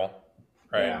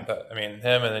 Right? Yeah. I mean,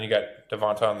 him, and then you got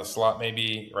Devonta on the slot,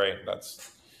 maybe. Right?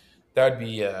 That would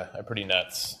be a pretty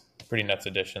nuts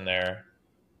addition there.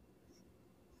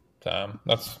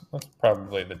 That's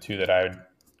probably the two that I would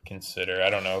consider. I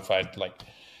don't know if I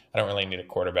don't really need a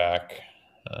quarterback.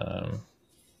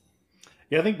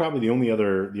 Yeah, I think probably the only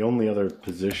other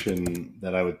position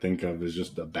that I would think of is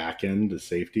just the back end, the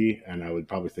safety, and I would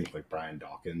probably think like Brian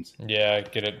Dawkins. Yeah,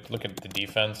 look at the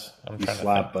defense. You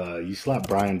slap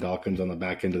Brian Dawkins on the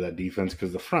back end of that defense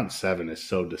because the front seven is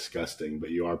so disgusting,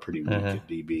 but you are pretty weak at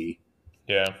DB.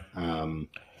 Yeah.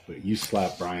 But you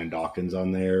slap Brian Dawkins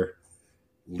on there,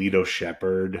 Lito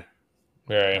Shepherd.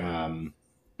 Right.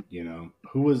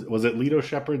 Who was it? Lito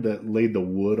Shepherd that laid the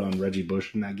wood on Reggie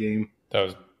Bush in that game.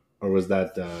 Or was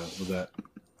that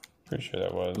pretty sure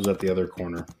that was that the other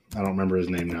corner? I don't remember his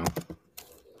name now.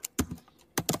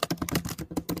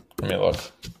 Let me look.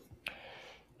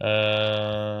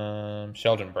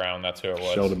 Sheldon Brown, that's who it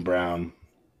was. Sheldon Brown.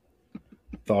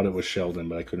 Thought it was Sheldon,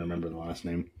 but I couldn't remember the last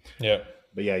name. Yeah.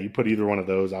 But yeah, you put either one of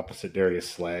those opposite Darius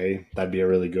Slay, that'd be a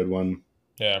really good one.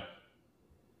 Yeah.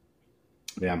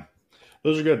 Yeah.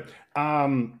 Those are good.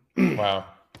 Wow.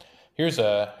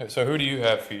 So who do you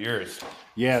have for yours?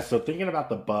 Yeah, so thinking about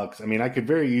the Bucs, I mean, I could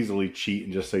very easily cheat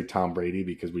and just say Tom Brady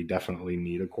because we definitely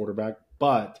need a quarterback.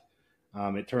 But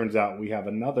it turns out we have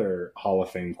another Hall of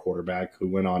Fame quarterback who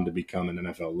went on to become an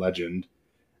NFL legend,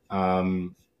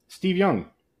 Steve Young.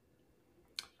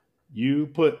 You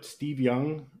put Steve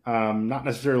Young, not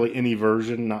necessarily any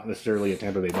version, not necessarily a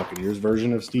Tampa Bay Buccaneers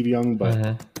version of Steve Young,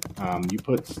 but you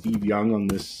put Steve Young on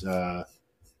this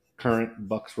current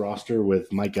Bucs roster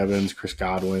with Mike Evans, Chris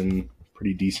Godwin,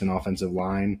 pretty decent offensive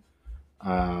line,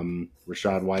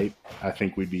 Rachaad White, I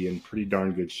think we'd be in pretty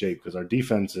darn good shape because our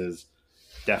defense is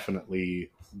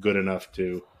definitely good enough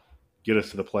to get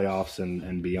us to the playoffs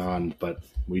and beyond, but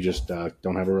we just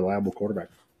don't have a reliable quarterback.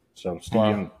 So Steve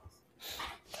Young.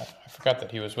 I forgot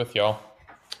that he was with y'all.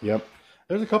 Yep.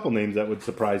 There's a couple names that would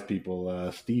surprise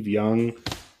people. Steve Young,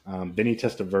 Vinny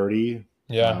Testaverde.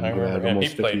 Yeah, I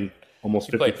remember.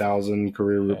 Almost 50,000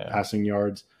 career passing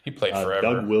yards. He played forever.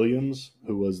 Doug Williams,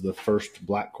 who was the first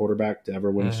black quarterback to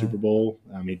ever win a Super Bowl.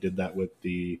 He did that with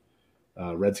the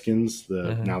Redskins,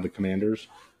 now the Commanders.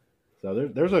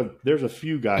 So there's a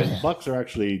few guys. Bucs are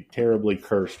actually terribly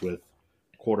cursed with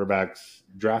quarterbacks,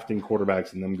 drafting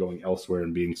quarterbacks and them going elsewhere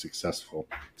and being successful.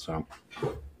 So,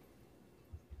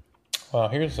 well,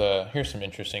 here's some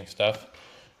interesting stuff.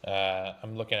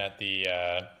 I'm looking at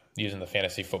using the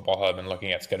Fantasy Football Hub and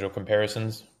looking at schedule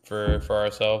comparisons for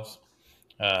ourselves.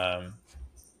 If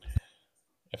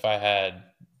I had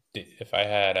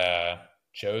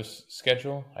Joe's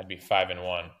schedule, I'd be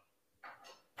 5-1.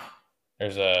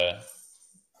 There's a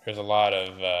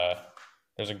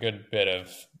good bit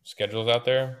of schedules out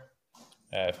there.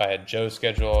 If I had Joe's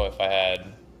schedule, if I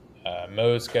had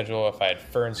Mo's schedule, if I had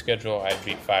Fern's schedule, I'd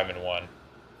be 5-1.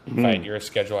 If I had your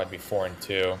schedule, I'd be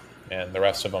 4-2, and the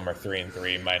rest of them are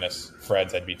 3-3 minus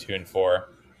Fred's. I'd be 2-4.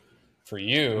 For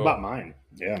you, how about mine?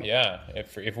 Yeah.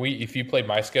 If you played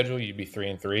my schedule, you'd be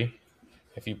 3-3.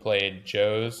 If you played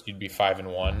Joe's, you'd be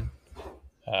 5-1.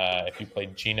 If you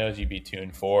played Gino's, you'd be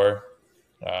 2-4.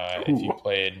 If you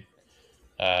played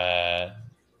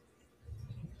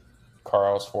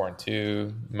Carl's,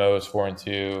 4-2, Mo's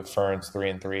 4-2, Fern's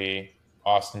 3-3,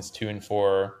 Austin's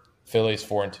 2-4, Philly's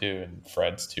 4-2, and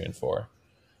Fred's 2-4.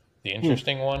 The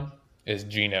interesting one is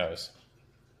Gino's.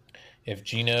 If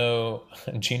Gino,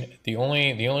 the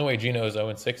only way Gino is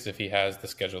 0-6 is if he has the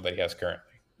schedule that he has currently.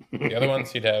 The other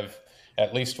ones, he'd have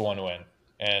at least one win.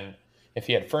 And if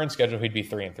he had Fern's schedule, he'd be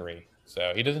 3-3.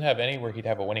 So he doesn't have any where he'd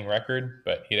have a winning record,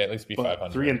 but he'd at least be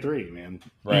 500. 3-3, man.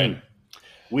 Right.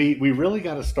 We really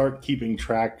got to start keeping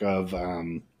track of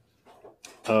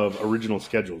original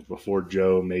schedules before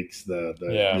Joe makes the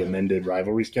amended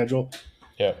rivalry schedule.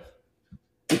 Yeah.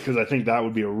 Because I think that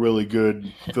would be a really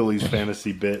good Phillies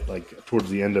fantasy bit, like towards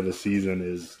the end of the season,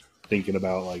 is thinking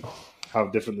about like how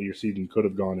differently your season could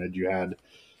have gone had you had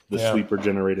the sleeper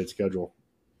generated schedule.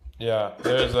 Yeah,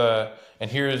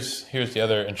 and here's the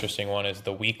other interesting one is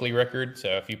the weekly record.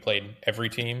 So if you played every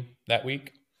team that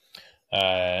week,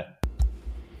 if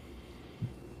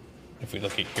we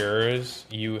look at yours,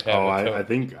 you have. I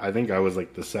think I was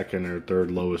like the second or third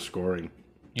lowest scoring.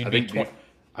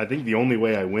 I think the only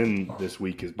way I win this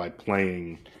week is by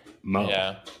playing Mo.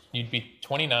 Yeah, you'd be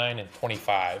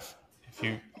 29-25 if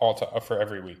you for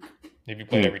every week. If you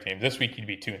played every team this week, you'd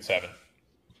be 2-7.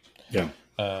 Yeah.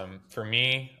 For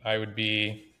me, I would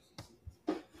be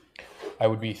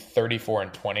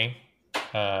 34-20.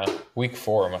 Week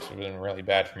 4 must have been really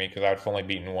bad for me because I've only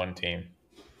beaten one team.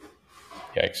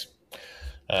 Yikes.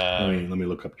 Let me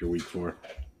look up your week 4.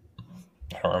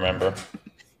 I don't remember.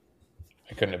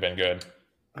 It couldn't have been good.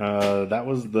 That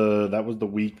was the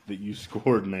week that you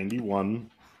scored 91,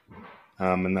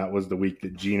 and that was the week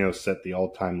that Gino set the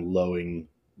all-time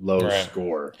low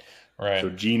score. Right. So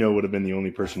Gino would have been the only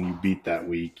person you beat that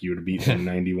week. You would have beaten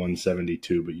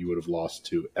 91-72, but you would have lost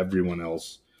to everyone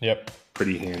else. Yep.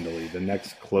 Pretty handily. The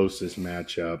next closest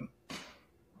matchup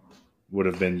would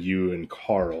have been you and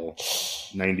Carl,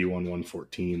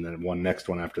 91-114. The next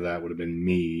one after that would have been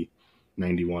me,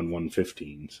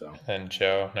 91-115. So. And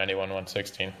Joe,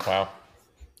 91-116. Wow.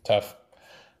 Tough.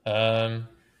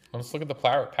 Let's look at the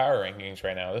power rankings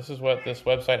right now. This is what this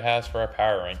website has for our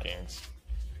power rankings.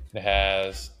 It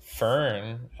has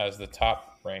Fern as the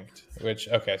top ranked,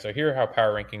 so here are how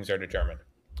power rankings are determined.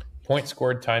 Points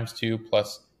scored times 2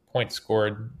 plus points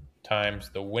scored times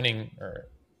the winning, or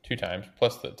 2 times,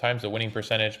 plus times the winning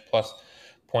percentage plus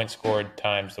points scored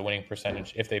times the winning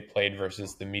percentage if they played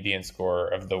versus the median score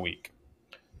of the week.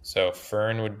 So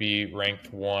Fern would be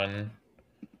ranked 1,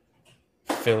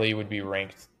 Philly would be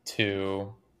ranked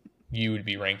 2, you would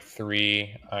be ranked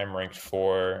 3, I'm ranked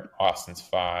 4, Austin's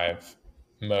 5,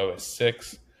 Mo is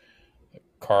 6,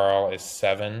 Carl is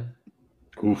 7,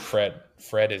 Oof.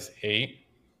 Fred is 8,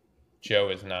 Joe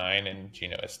is 9, and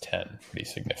Gino is 10, pretty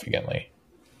significantly.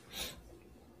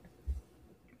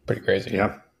 Pretty crazy.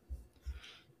 Yeah.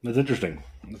 That's interesting.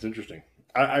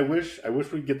 I wish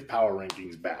we'd get the power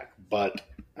rankings back, but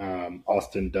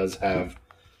Austin,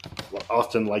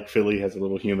 like Philly, has a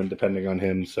little human depending on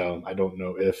him, so I don't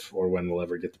know if or when we'll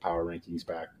ever get the power rankings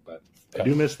back, but I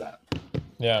do miss that.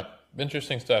 Yeah,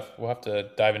 interesting stuff. We'll have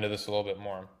to dive into this a little bit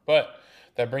more. But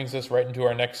that brings us right into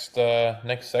our next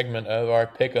segment of our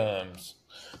pick'ems.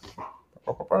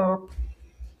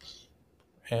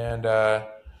 And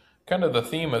kind of the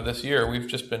theme of this year, we've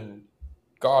just been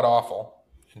god-awful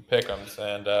in pick'ems,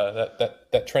 and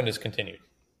that trend has continued.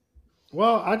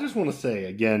 Well, I just want to say,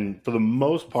 again, for the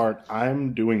most part,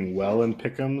 I'm doing well in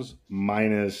pick'ems,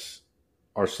 minus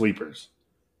our sleepers.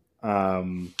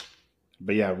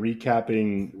 But yeah,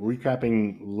 recapping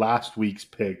last week's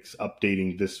picks,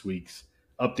 updating the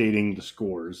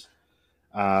scores.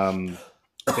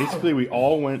 Basically, we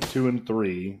all went 2 and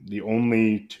 3. The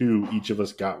only 2 each of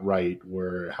us got right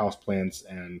were Houseplants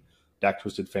and Dak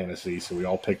Twisted Fantasy, so we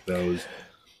all picked those.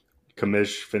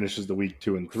 Commish finishes the week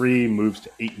 2 and 3, moves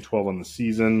to 8 and 12 on the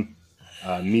season.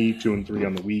 Me 2 and 3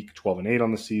 on the week, 12 and 8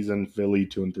 on the season. Philly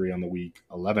 2 and 3 on the week,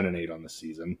 11 and 8 on the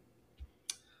season.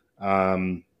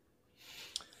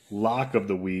 Lock of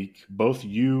the week, both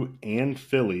you and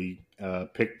Philly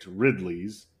picked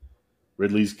Ridley's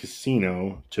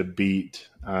Casino to beat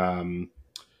Dan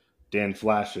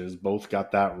Flash's. Both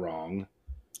got that wrong.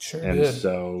 Sure and did.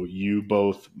 So you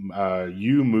both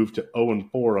you moved to 0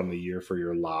 and 4 on the year for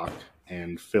your lock,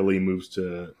 and Philly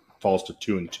falls to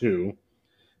 2 and 2.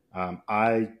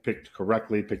 I picked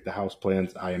correctly, picked the house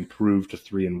plants. I improved to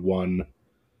 3-1.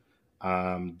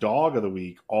 Dog of the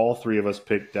week, all three of us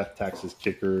picked Death Taxes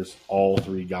kickers. All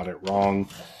three got it wrong.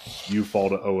 You fall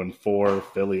to 0-4.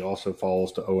 Philly also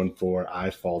falls to 0-4. I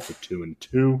fall to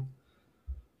 2-2.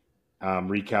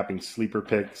 Recapping sleeper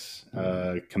picks,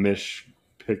 Commish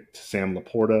picked Sam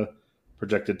Laporta,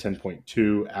 projected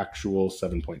 10.2, actual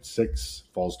 7.6,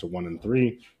 falls to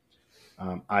 1-3.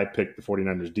 I picked the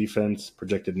 49ers defense,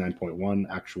 projected 9.1,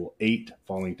 actual 8,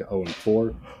 falling to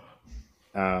 0-4.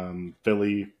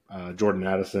 Philly, Jordan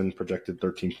Addison, projected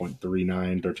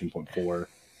 13.39, 13.4,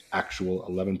 actual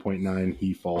 11.9.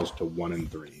 He falls to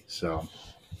 1-3. So,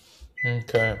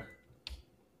 okay,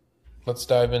 let's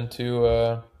dive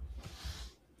into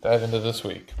this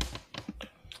week.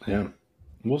 Yeah,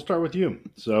 we'll start with you.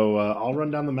 So I'll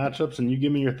run down the matchups and you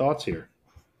give me your thoughts here.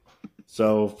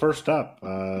 So first up,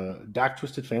 Dak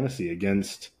Twisted Fantasy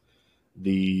against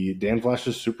the Dan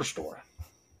Flash's Superstore.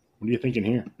 What are you thinking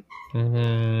here?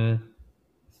 You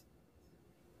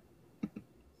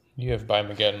have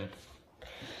Mageddon.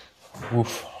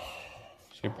 Oof.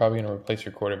 So you're probably going to replace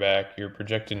your quarterback. You're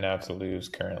projected now to lose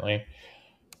currently.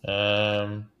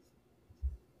 I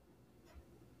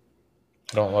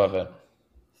don't love it.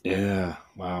 Yeah,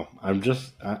 wow. I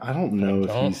don't know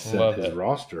if he's set his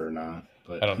roster or not.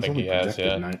 But I don't think he has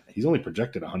yet. He's only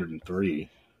projected 103.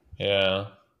 Yeah.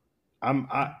 I'm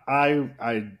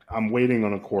waiting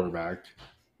on a quarterback,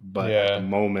 but at the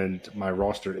moment my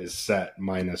roster is set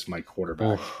minus my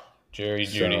quarterback. Oof. Jerry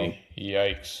Jeudy.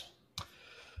 Yikes.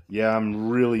 Yeah, I'm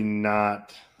really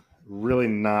not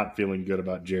feeling good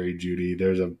about Jerry Jeudy.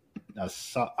 There's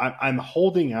I'm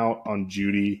holding out on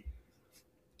Jeudy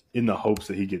in the hopes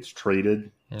that he gets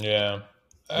traded. Yeah.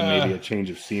 And maybe a change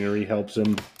of scenery helps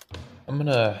him. I'm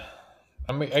gonna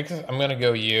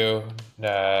go you.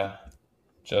 Yeah.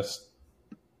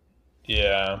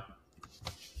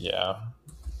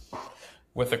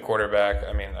 With a quarterback,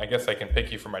 I mean, I guess I can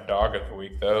pick you for my dog of the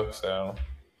week though, so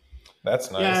that's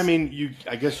nice. Yeah, I mean,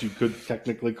 I guess you could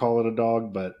technically call it a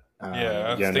dog, but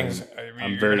again,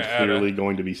 I'm very clearly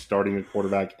going to be starting a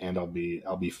quarterback, and I'll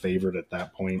be favored at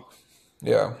that point.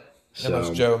 Yeah, unless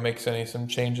Joe makes some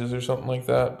changes or something like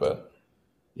that, but.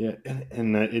 Yeah,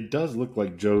 and it does look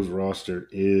like Joe's roster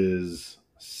is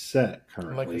set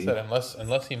currently. Like I said,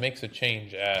 unless he makes a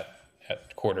change at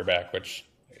quarterback, which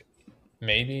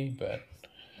maybe, but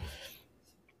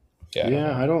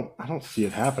I don't see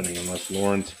it happening unless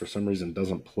Lawrence for some reason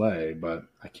doesn't play, but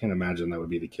I can't imagine that would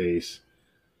be the case.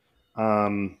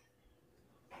 I'm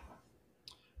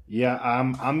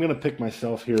gonna pick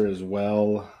myself here as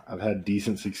well. I've had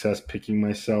decent success picking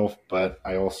myself, but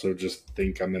I also just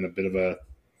think I'm in a bit of a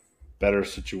better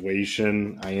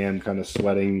situation. I am kind of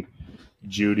sweating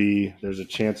Jeudy. There's a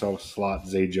chance I'll slot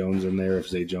Zay Jones in there if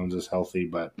Zay Jones is healthy,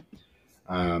 but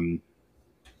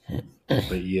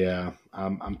yeah,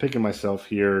 I'm picking myself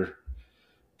here.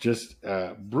 Just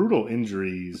brutal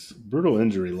injury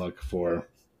luck for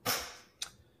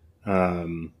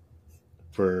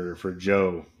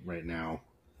Joe right now,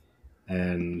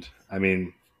 and I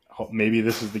mean maybe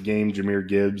this is the game Jahmyr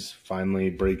Gibbs finally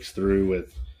breaks through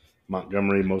with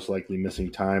Montgomery most likely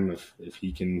missing time if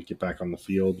he can get back on the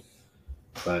field,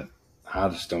 but I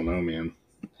just don't know, man.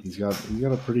 He's got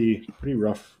a pretty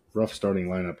rough starting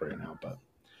lineup right now, but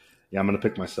yeah, I'm gonna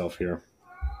pick myself here.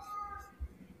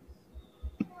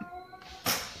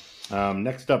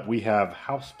 Next up, we have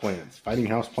Houseplants, Fighting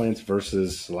Houseplants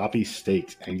versus Sloppy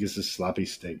Steaks, Angus's Sloppy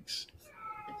Steaks.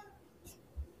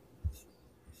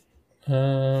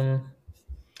 And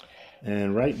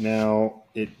right now,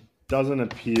 it doesn't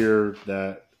appear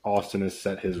that Austin has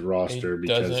set his roster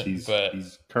because he's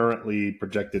currently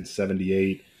projected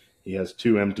 78. He has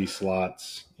 2 empty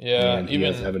slots. Yeah, and he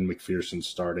has Evan McPherson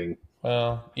starting.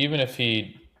 Well, even if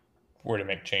he were to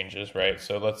make changes, right?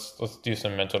 So let's do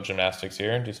some mental gymnastics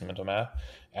here and do some mental math.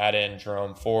 Add in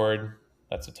Jerome Ford.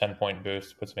 That's a 10-point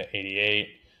boost. Puts him at 88.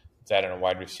 Let's add in a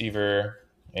wide receiver.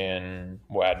 And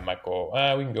we'll add Michael.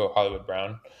 We can go Hollywood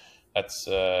Brown. That's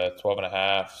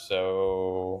 12.5.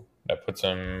 So that puts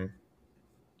him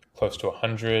close to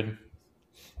 100. And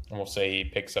we'll say he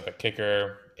picks up a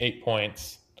kicker, 8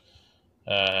 points.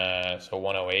 So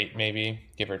 108 maybe,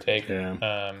 give or take.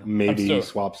 Yeah. Maybe he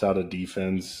swaps out a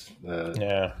defense.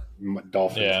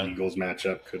 Dolphins Eagles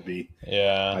matchup could be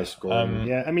high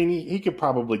scoring. I mean he could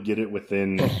probably get it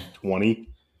within 20.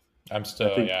 I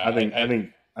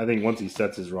think once he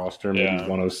sets his roster, maybe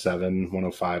 107,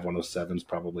 105, 107 is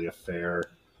probably a fair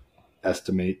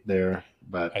estimate there.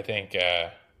 But I think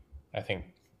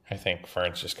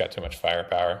Ferns just got too much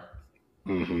firepower.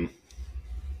 Mm-hmm.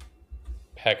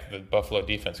 heck, the Buffalo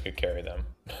defense could carry them.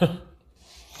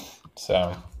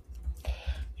 So,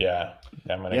 yeah,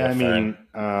 I'm gonna go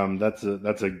Fern.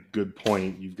 That's a good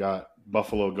point. You've got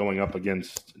Buffalo going up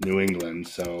against New England,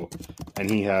 and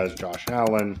he has Josh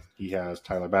Allen, he has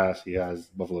Tyler Bass, he has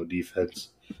Buffalo defense.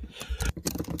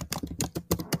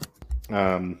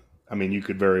 You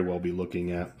could very well be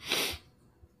looking at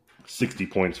 60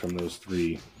 points from those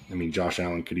three. Josh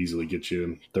Allen could easily get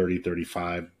you 30,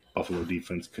 35. Buffalo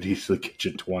defense could easily get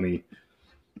you 20.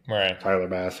 Right. Tyler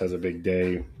Bass has a big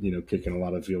day, kicking a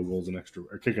lot of field goals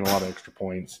kicking a lot of extra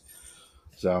points.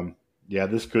 So, yeah,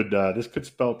 this could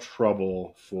spell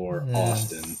trouble for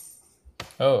Austin.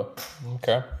 Oh,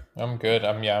 okay. I'm good.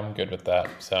 I'm good with that.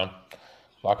 So,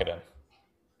 lock it in.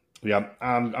 Yeah,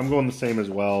 I'm going the same as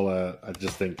well. I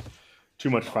just think too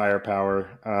much firepower.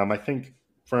 I think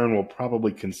Fern will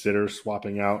probably consider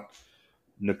swapping out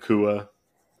Nakua.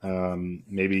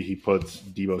 Maybe he puts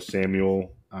Deebo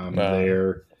Samuel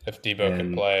there. If Deebo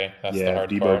can play, that's the hard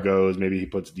part. If Deebo goes, maybe he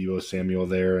puts Deebo Samuel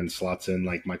there and slots in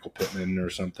like Michael Pittman or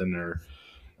something, or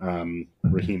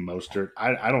Raheem Mostert.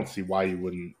 I don't see why you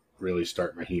wouldn't really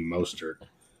start Raheem Mostert.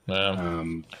 Yeah.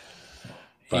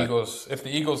 Eagles. If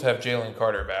the Eagles have Jalen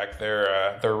Carter back,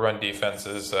 their run defense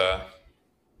is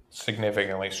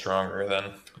significantly stronger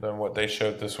than what they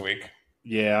showed this week.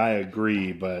 Yeah, I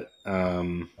agree, but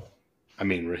Raheem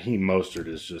Mostert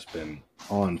has just been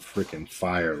on freaking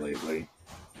fire lately.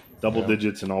 Double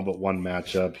digits in all but one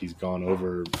matchup. He's gone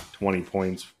over 20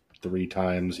 points 3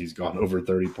 times. He's gone over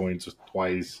 30 points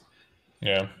twice.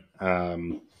 Yeah.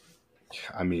 The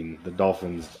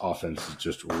Dolphins' offense is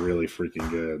just really freaking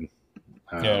good.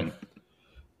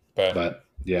 But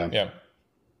yeah. Yeah.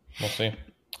 We'll see.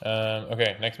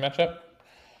 Okay, next matchup.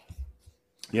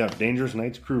 Yeah, Dangerous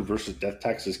Knights Crew versus Death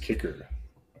Tax's Kicker.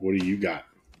 What do you got?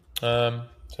 So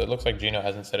it looks like Gino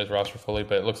hasn't set his roster fully,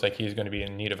 but it looks like he's going to be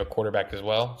in need of a quarterback as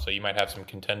well. So you might have some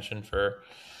contention for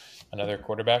another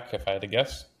quarterback, if I had to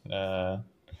guess, because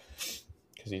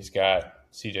he's got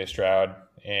C.J. Stroud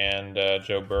and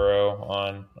Joe Burrow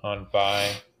on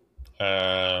bye.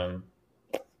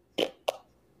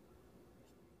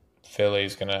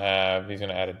 Philly's he's going to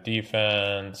add a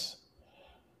defense.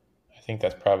 I think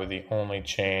that's probably the only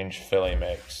change Philly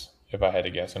makes, if I had to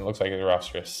guess. And it looks like his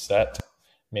roster is set.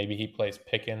 Maybe he plays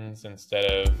Pickens instead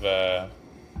of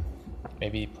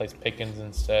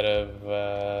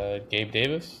Gabe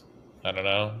Davis. I don't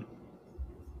know.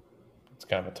 It's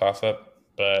kind of a toss up,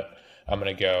 but I'm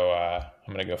gonna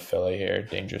go Philly here.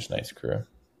 Dangerous Knights Crew.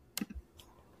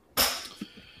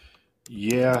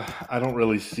 Yeah, I don't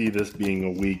really see this being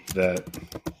a week that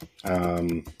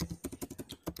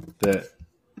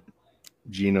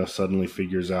Gino suddenly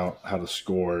figures out how to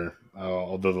score.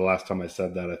 Although the last time I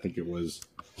said that, I think it was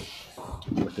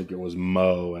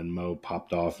Mo, and Mo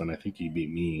popped off, and I think he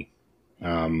beat me.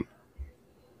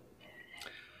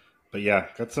 But yeah,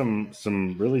 got some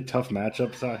really tough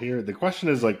matchups out here. The question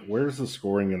is, where's the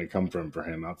scoring going to come from for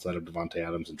him outside of Devontae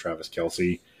Adams and Travis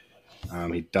Kelce?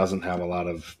 He doesn't have a lot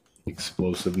of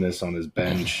explosiveness on his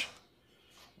bench.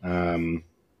 I'm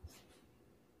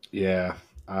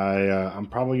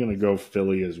probably going to go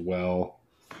Philly as well.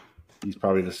 He's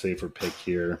probably the safer pick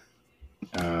here.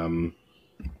 I'm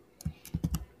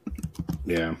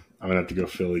going to have to go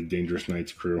Philly. Dangerous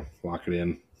Knights Crew. Lock it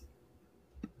in.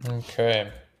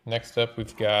 Okay. Next up,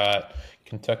 we've got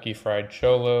Kentucky Fried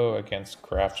Cholo against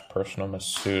Kraft's Personal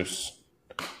Masseuse.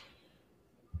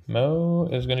 Mo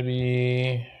is going to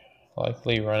be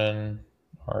likely running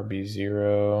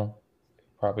RB0.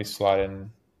 Probably slot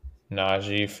in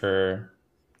Najee for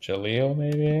Jaleel,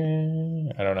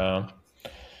 maybe? I don't know.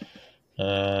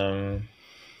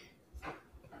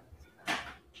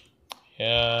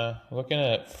 Looking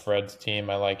at Fred's team,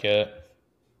 I like it.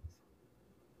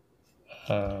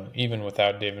 Even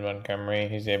without David Montgomery,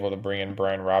 he's able to bring in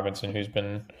Brian Robinson, who's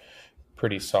been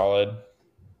pretty solid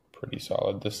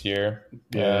this year.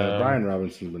 Yeah, Brian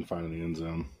Robinson's been fine in the end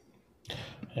zone.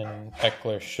 And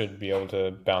Eckler should be able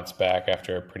to bounce back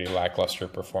after a pretty lackluster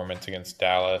performance against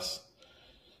Dallas.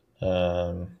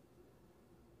 I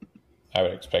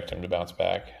would expect him to bounce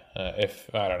back. I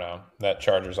don't know, that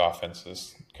Chargers offense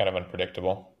is kind of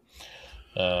unpredictable.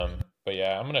 But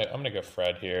yeah, I'm gonna go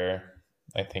Fred here.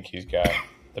 I think he's got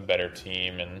the better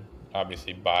team, and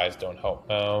obviously buys don't help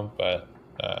Mo, but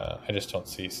I just don't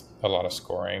see a lot of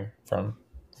scoring from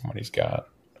what he's got.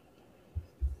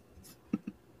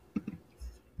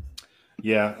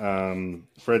 Yeah,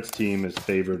 Fred's team is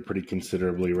favored pretty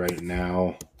considerably right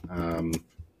now. Mo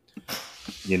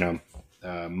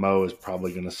is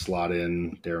probably going to slot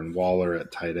in Darren Waller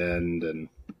at tight end, and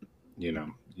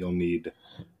you'll need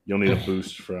You'll need a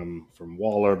boost from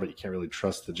Waller, but you can't really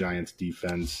trust the Giants'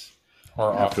 defense.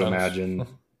 Or have to imagine,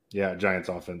 Giants'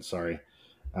 offense. Sorry,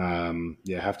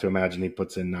 have to imagine he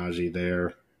puts in Najee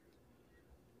there.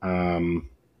 But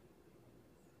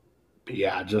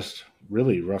just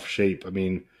really rough shape. I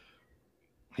mean,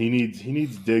 he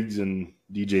needs Diggs and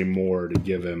DJ Moore to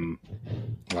give him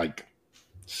like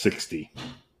 60.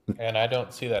 And I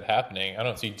don't see that happening. I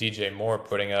don't see DJ Moore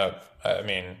putting up. I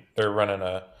mean, they're running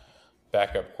a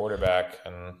backup quarterback,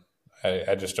 and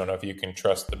I just don't know if you can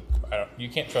trust you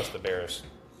can't trust the Bears.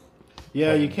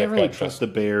 Yeah, you can't really trust the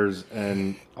Bears.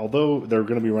 And although they're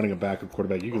going to be running a backup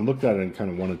quarterback, you can look at it in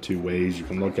kind of one of two ways. You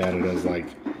can look at it as like,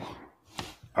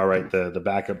 all right, the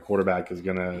backup quarterback is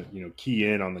going to key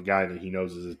in on the guy that he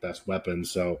knows is his best weapon.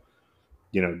 So,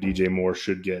 DJ Moore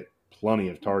should get plenty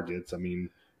of targets. I mean,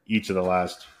 each of the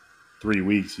last 3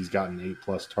 weeks, he's gotten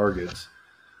 8+ targets.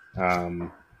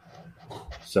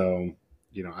 So,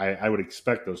 I would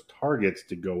expect those targets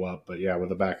to go up. But,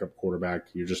 with a backup quarterback,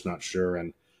 you're just not sure.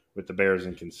 And with the Bears'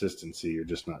 inconsistency, you're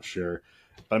just not sure.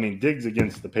 But, I mean, Diggs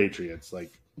against the Patriots,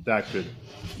 like, that could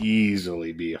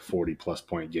easily be a 40+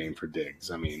 point game for Diggs.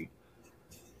 I mean,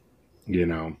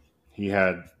 he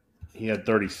had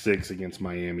 36 against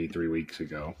Miami 3 weeks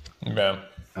ago. Yeah.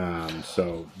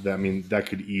 So that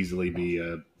could easily be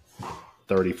a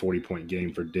 30-40 point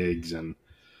game for Diggs. And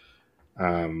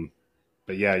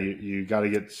but you got to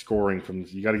get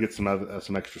some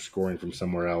extra scoring from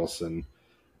somewhere else, and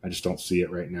I just don't see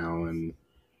it right now. And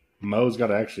Mo's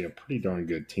got actually a pretty darn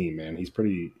good team, man. He's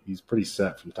pretty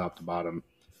set from top to bottom,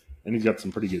 and he's got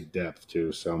some pretty good depth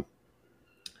too. So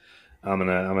I'm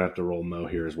gonna have to roll Mo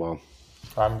here as well.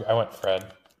 I went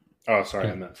Fred. Oh, sorry,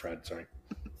 I meant Fred. Sorry.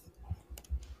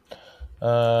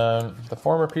 The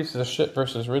former pieces of shit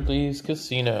versus Ridley's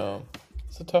Casino.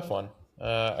 It's a tough one.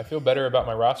 I feel better about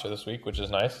my roster this week, which is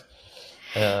nice.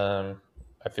 I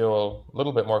feel a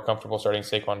little bit more comfortable starting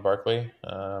Saquon Barkley,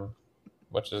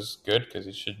 which is good because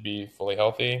he should be fully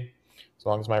healthy as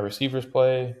long as my receivers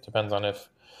play. Depends on if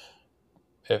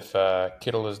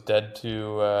Kittle is dead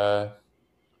to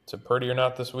Purdy or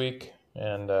not this week.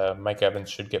 And Mike Evans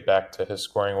should get back to his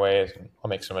scoring ways. And I'll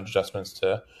make some adjustments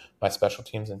to my special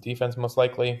teams and defense most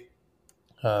likely.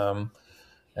 I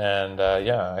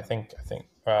think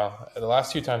the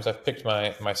last 2 times I've picked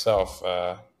myself,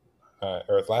 or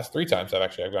the last 3 times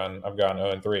I've gone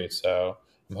 0-3. So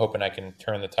I'm hoping I can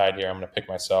turn the tide here. I'm going to pick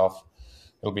myself.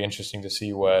 It'll be interesting to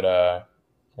see what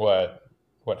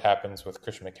happens with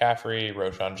Christian McCaffrey,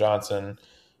 Roschon Johnson,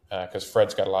 because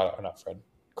Carl's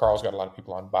got a lot of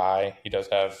people on bye. He does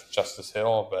have Justice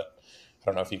Hill, but I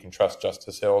don't know if you can trust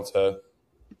Justice Hill to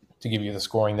give you the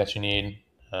scoring that you need.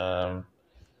 And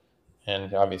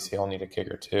obviously he'll need a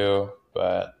kicker too.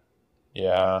 But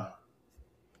if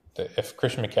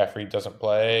Christian McCaffrey doesn't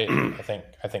play,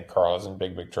 I think Carl is in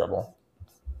big trouble.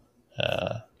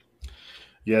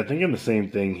 Thinking the same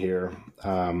thing here.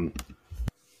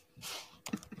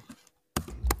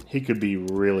 He could be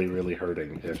really, really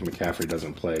hurting if McCaffrey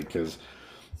doesn't play because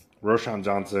Roschon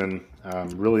Johnson,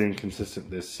 really inconsistent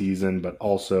this season, but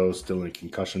also still in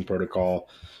concussion protocol.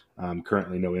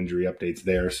 Currently no injury updates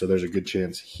there, so there's a good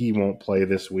chance he won't play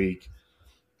this week.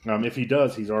 If he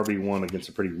does, he's RB1 against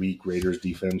a pretty weak Raiders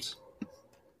defense.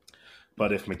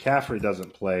 But if McCaffrey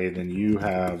doesn't play, then you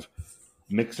have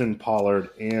Mixon,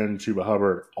 Pollard, and Chuba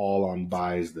Hubbard all on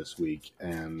byes this week,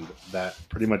 and that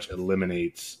pretty much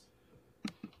eliminates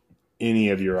any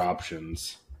of your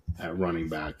options at running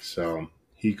back. So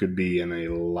he could be in a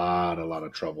lot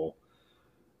of trouble.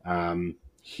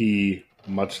 He,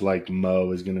 much like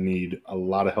Mo, is going to need a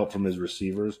lot of help from his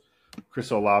receivers. Chris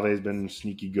Olave has been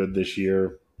sneaky good this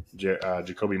year.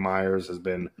 Jacoby Myers has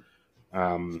been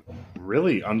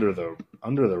really under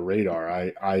the radar,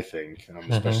 I think,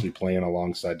 especially playing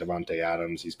alongside Devontae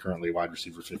Adams. He's currently wide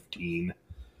receiver 15,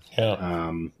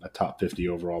 a top 50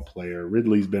 overall player.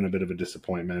 Ridley's been a bit of a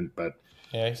disappointment, but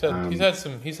he's had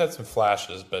some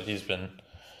flashes, but he's been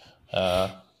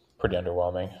pretty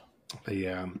underwhelming.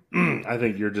 Yeah, I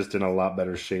think you're just in a lot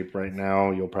better shape right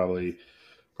now. You'll probably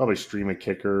stream a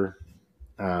kicker.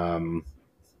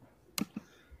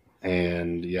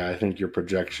 I think your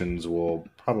projections will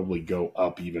probably go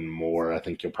up even more. I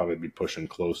think you'll probably be pushing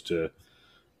close to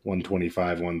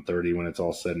 125, 130 when it's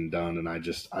all said and done. And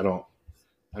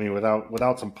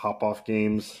without some pop-off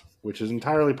games, which is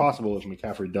entirely possible if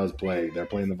McCaffrey does play. They're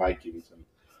playing the Vikings, and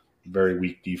very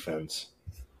weak defense.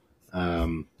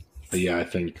 I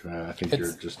think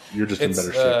you're just in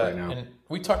better shape right now. And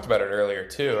we talked about it earlier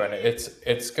too, and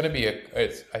it's going to be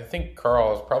I think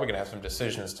Carl is probably going to have some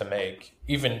decisions to make,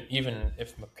 even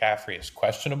if McCaffrey is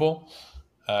questionable.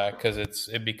 because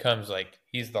it becomes like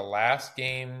he's the last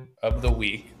game of the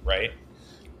week, right?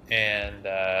 And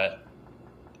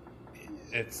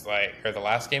it's like, or the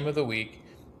last game of the week,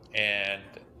 and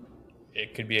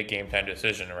it could be a game time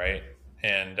decision, right?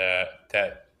 And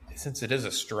that, since it is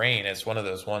a strain, it's one of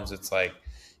those ones. It's like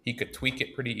he could tweak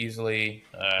it pretty easily,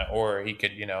 or he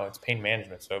could, it's pain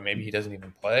management. So maybe he doesn't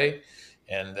even play,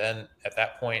 and then at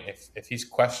that point, if he's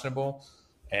questionable,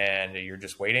 and you're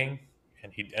just waiting,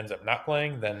 and he ends up not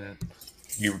playing, then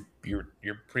you're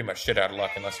pretty much shit out of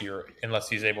luck unless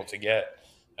he's able to get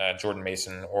Jordan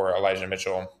Mason or Elijah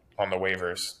Mitchell on the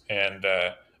waivers. And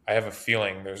I have a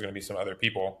feeling there's going to be some other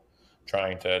people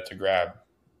trying to grab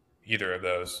either of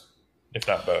those, if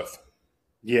not both.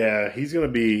 Yeah, he's going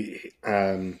to be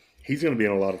in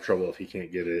a lot of trouble if he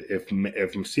can't get it. If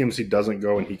CMC doesn't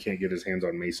go and he can't get his hands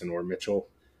on Mason or Mitchell,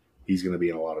 he's going to be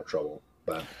in a lot of trouble.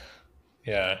 But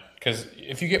yeah, because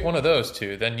if you get one of those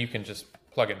two, then you can just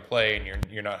plug and play, and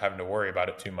you're not having to worry about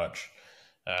it too much.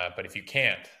 But if you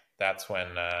can't, that's when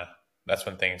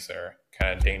things are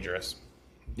kind of dangerous.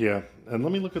 Yeah, and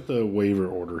let me look at the waiver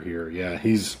order here. Yeah,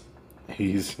 he's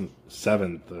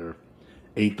 7th or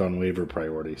 8th on waiver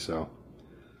priority, so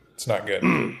it's not good.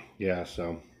 Yeah,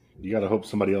 so you got to hope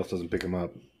somebody else doesn't pick him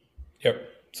up. Yep.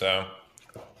 So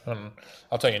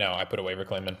I'll tell you now, I put a waiver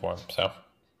claim in for him. So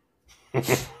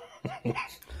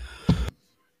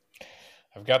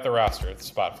I've got the roster, the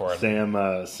spot for it.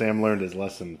 Sam learned his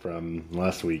lesson from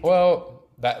last week. Well,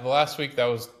 the last week that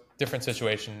was different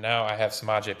situation. Now I have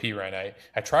Samaj P. Ryan.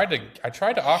 I tried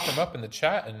to offer him up in the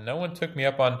chat, and no one took me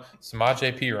up on Samaj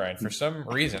P. Ryan for some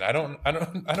reason. I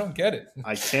don't get it.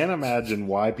 I can't imagine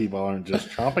why people aren't just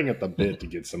chomping at the bit to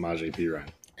get Samaj P. Ryan.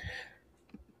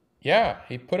 Yeah,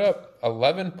 he put up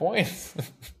 11 points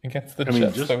against the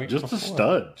Jets. Just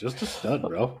a stud,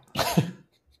 bro.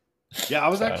 Yeah, I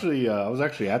was actually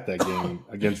at that game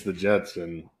against the Jets,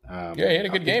 and he had a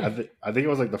good game. I think it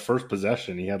was like the first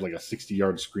possession. He had like a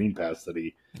 60-yard screen pass that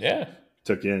he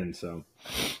took in. So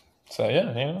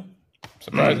yeah,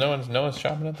 surprised no one's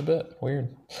chomping at the bit.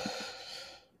 Weird.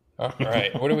 All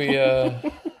right, what do we got?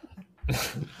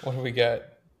 What do we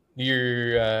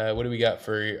got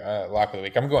for lock of the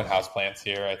week? I'm going houseplants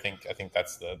here. I think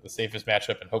that's the safest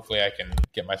matchup, and hopefully I can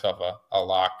get myself a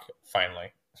lock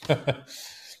finally.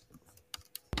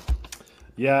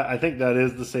 Yeah, I think that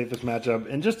is the safest matchup,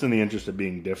 and just in the interest of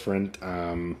being different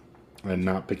and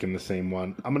not picking the same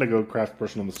one, I'm going to go Craft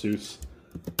Personal Masseuse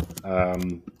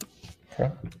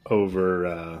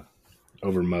over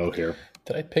Mo here.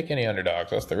 Did I pick any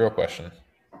underdogs? That's the real question.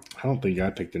 I don't think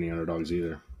I picked any underdogs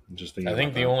either. I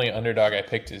think the only underdog I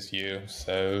picked is you,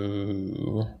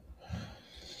 so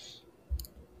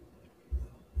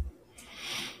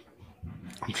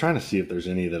I'm trying to see if there's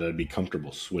any that I'd be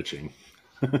comfortable switching.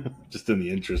 Just in the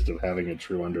interest of having a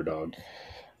true underdog.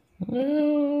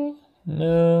 No.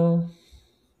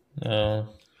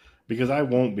 Because I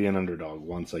won't be an underdog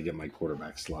once I get my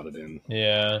quarterback slotted in.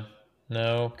 Yeah.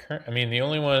 No. I mean, the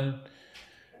only one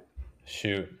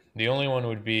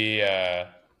would be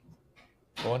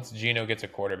once Geno gets a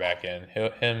quarterback in,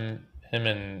 him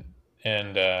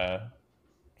and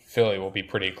Philly will be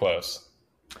pretty close.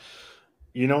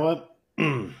 You know what?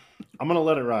 I'm going to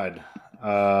let it ride.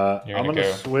 I'm going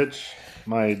to switch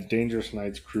my Dangerous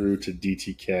Knights crew to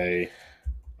DTK.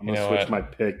 I'm going to switch my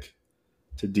pick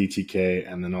to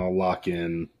DTK, and then I'll lock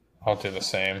in. I'll do the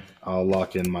same. I'll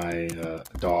lock in my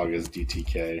dog as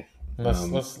DTK.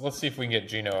 Let's see if we can get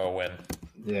Geno a win.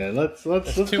 Yeah, let's put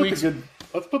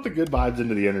the good vibes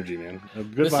into the energy, man.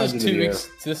 This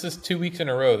is 2 weeks in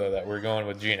a row though that we're going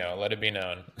with Geno. Let it be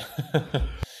known.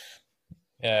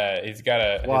 He's got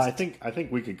a. Well, I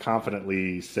think we could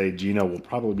confidently say Geno will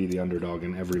probably be the underdog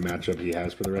in every matchup he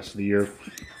has for the rest of the year.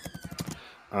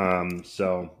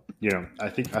 So I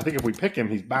think if we pick him,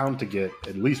 he's bound to get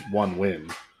at least one win.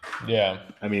 Yeah.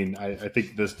 I mean, I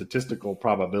think the statistical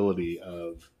probability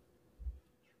of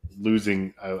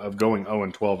losing of going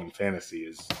 0-12 in fantasy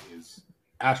is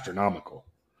astronomical.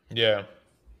 Yeah.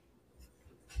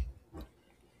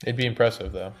 It'd be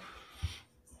impressive though.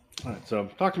 All right, so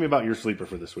talk to me about your sleeper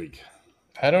for this week.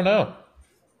 I don't know.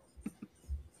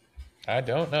 I've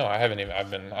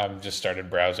just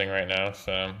started browsing right now.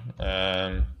 So,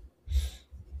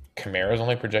 Kamara's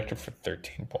only projected for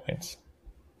 13 points.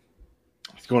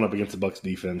 He's going up against the Bucs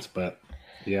defense, but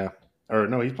yeah. Or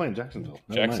no, he's playing Jacksonville.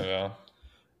 Jacksonville.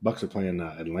 Bucs are playing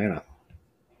Atlanta.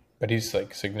 But he's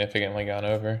like significantly gone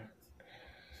over.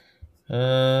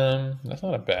 That's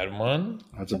not a bad one.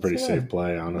 That's a pretty safe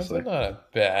play, honestly. That's not a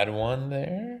bad one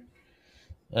there.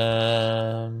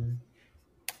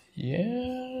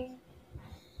 Yeah.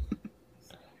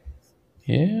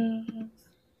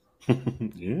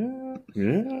 Yeah.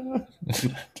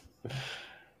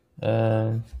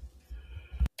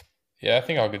 Yeah, I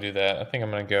think I'll go do that. I think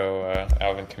I'm going to go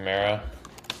Alvin Kamara.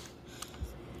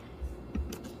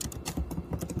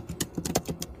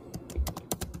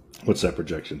 What's that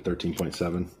projection?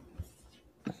 13.7?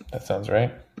 That sounds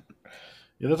right.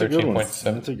 Yeah, that's a good one.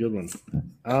 That's a good one.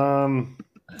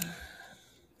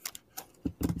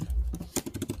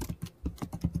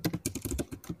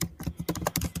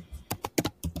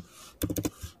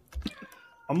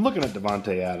 I'm looking at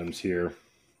Davante Adams here,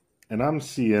 and I'm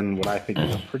seeing what I think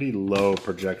is a pretty low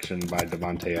projection by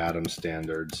Davante Adams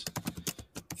standards.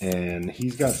 And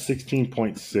he's got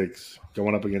 16.6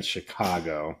 going up against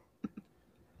Chicago.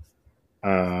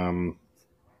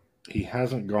 He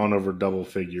hasn't gone over double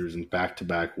figures in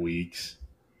back-to-back weeks.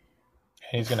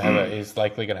 He's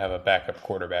likely gonna have a backup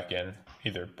quarterback in,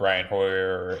 either Brian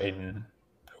Hoyer or Aiden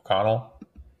O'Connell.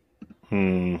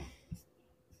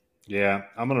 Yeah,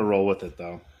 I'm gonna roll with it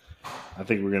though. I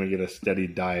think we're gonna get a steady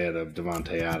diet of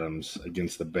Davante Adams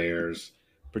against the Bears.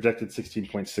 Projected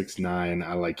 16.69.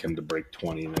 I like him to break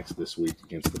 20 this week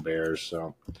against the Bears.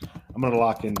 So I'm gonna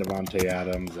lock in Davante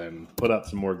Adams and put up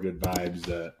some more good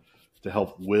vibes to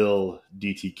help will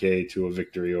DTK to a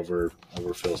victory over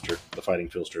Filster, the Fighting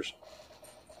Filsters.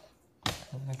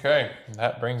 Okay,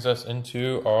 that brings us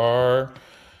into our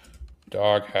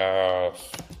doghouse.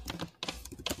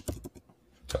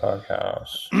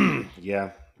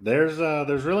 Yeah, there's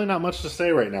really not much to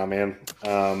say right now, man.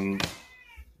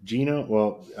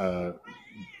 Gino,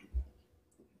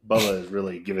 Bubba is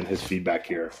really giving his feedback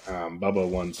here. Bubba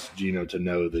wants Gino to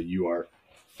know that you are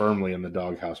firmly in the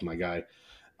doghouse, my guy.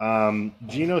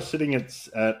 Gino's sitting at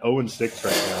 0-6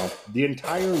 right now. The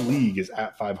entire league is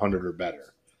at 500 or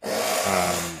better.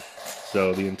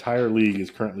 So the entire league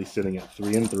is currently sitting at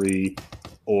 3-3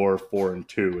 or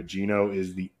 4-2. Gino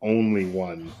is the only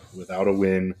one without a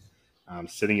win,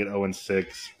 sitting at 0-6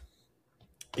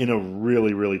 in a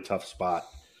really, really tough spot.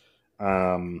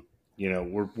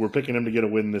 We're picking him to get a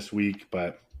win this week,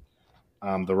 but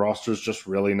the roster's just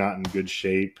really not in good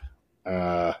shape.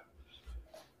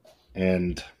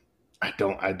 And I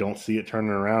don't see it turning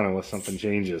around unless something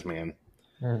changes, man.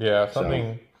 Yeah,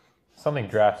 something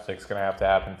drastic is going to have to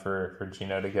happen for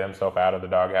Gino to get himself out of the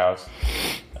doghouse.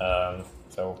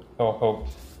 So he'll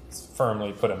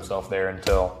firmly put himself there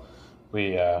until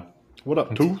we. What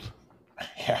up, Tooth?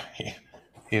 Yeah,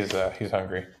 he's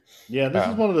hungry. Yeah, this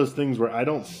is one of those things where I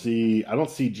don't see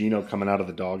Gino coming out of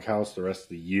the doghouse the rest of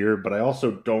the year, but I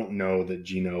also don't know that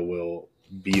Gino will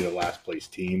be the last place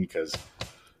team because,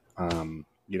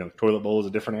 Toilet Bowl is a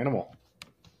different animal.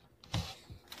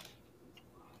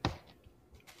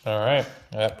 All right,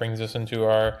 that brings us into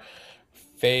our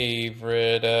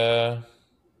favorite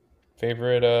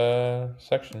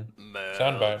section.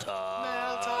 Soundbite.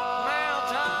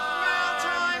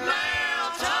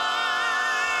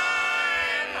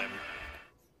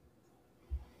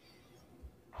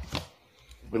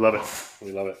 We love it.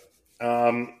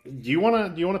 Do you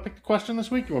want to pick the question this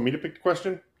week? You want me to pick the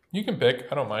question? You can pick.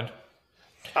 I don't mind.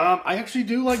 I actually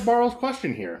do like Barl's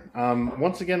question here.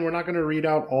 Once again, we're not going to read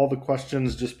out all the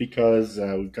questions just because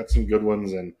we've got some good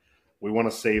ones and we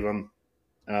want to save them.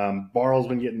 Barl's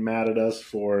been getting mad at us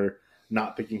for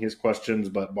not picking his questions,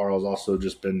 but Barl's also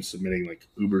just been submitting like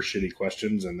uber shitty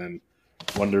questions and then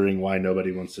wondering why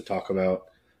nobody wants to talk about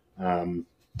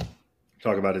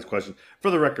his question.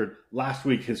 For the record, last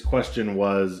week his question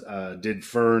was, did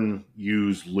Fern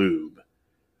use lube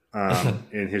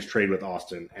in his trade with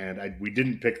Austin? And we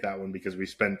didn't pick that one because we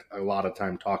spent a lot of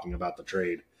time talking about the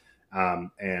trade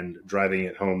and driving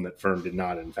it home that Fern did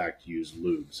not, in fact, use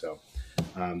lube. So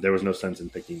there was no sense in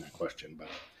picking that question. But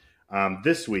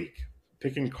this week,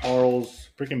 picking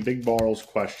Big Barl's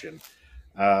question.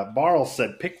 Barl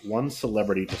said, pick one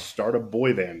celebrity to start a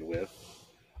boy band with,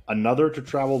 another to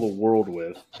travel the world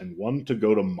with, and one to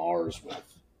go to Mars with.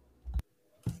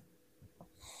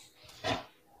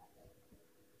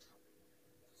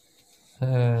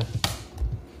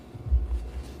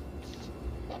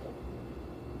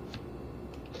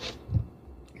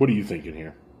 What are you thinking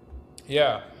here?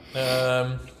 Yeah.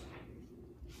 I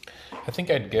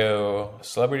think I'd go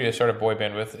celebrity to start a boy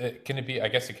band with. I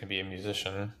guess it can be a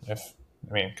musician because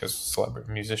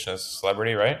musician is a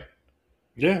celebrity, right?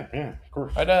 Yeah, of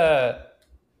course.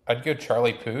 I'd go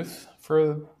Charlie Puth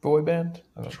for a boy band.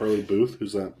 Charlie Puth?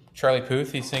 Who's that? Charlie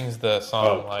Puth. He sings the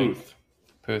song Puth.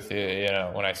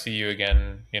 When I see you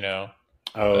again, yeah.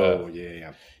 I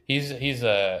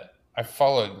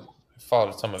followed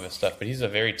some of his stuff, but he's a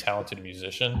very talented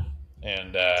musician,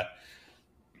 and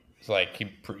like he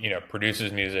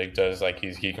produces music, does like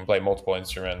he can play multiple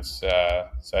instruments.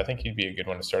 So I think he'd be a good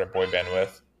one to start a boy band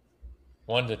with.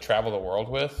 One to travel the world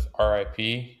with,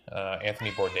 R.I.P.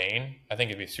 Anthony Bourdain. I think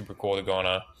it'd be super cool to go on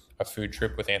a food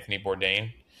trip with Anthony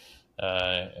Bourdain.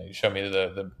 Show me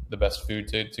the best food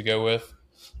to go with.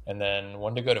 And then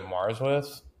one to go to Mars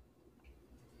with.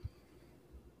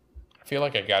 I feel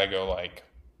like I got to go like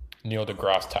Neil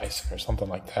deGrasse Tyson or something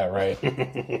like that, right?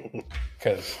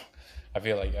 Because I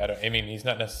feel like, he's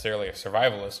not necessarily a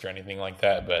survivalist or anything like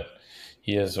that, but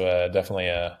he is definitely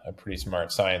a pretty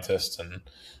smart scientist and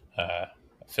a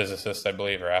physicist, I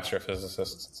believe, or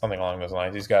astrophysicist, something along those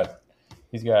lines. He's got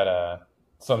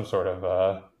some sort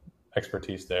of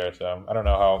expertise there. So I don't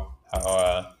know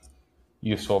how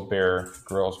useful Bear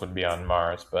Grylls would be on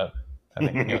Mars, but I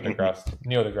think Neil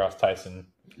deGrasse Tyson.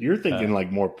 You're thinking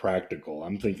like more practical.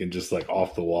 I'm thinking just like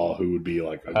off the wall, who would be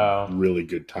like a really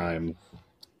good time.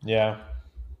 Yeah.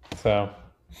 So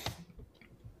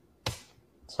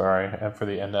sorry, and for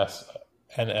the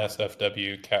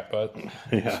NSFW cat butt.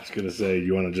 Yeah, I was gonna say,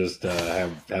 you want to just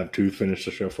have Tooth finish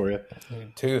the show for you?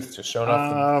 Tooth just showing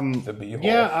off the beehole.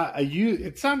 Yeah,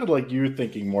 it sounded like you were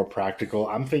thinking more practical.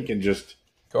 I'm thinking just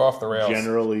go off the rails.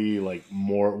 Generally, like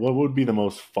more. What would be the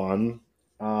most fun?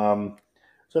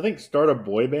 So I think start a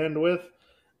boy band with.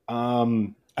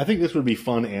 I think this would be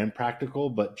fun and practical.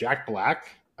 But Jack Black,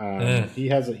 he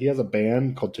has a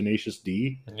band called Tenacious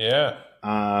D. Yeah.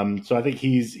 So I think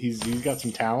he's got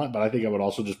some talent, but I think it would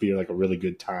also just be like a really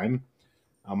good time.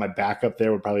 My backup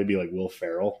there would probably be like Will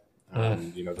Ferrell.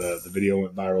 The video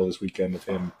went viral this weekend with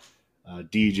him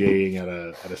DJing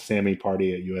at a Sammy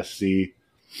party at USC.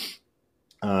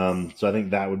 So I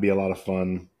think that would be a lot of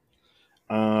fun.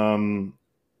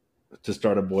 To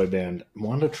start a boy band,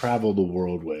 want to travel the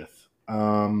world with.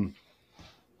 I'm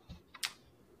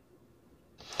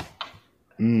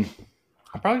gonna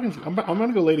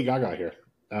go Lady Gaga here.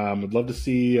 Would love to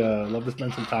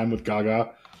spend some time with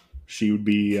Gaga. She would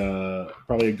be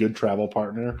probably a good travel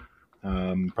partner.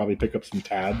 Probably pick up some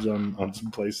tabs on some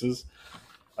places.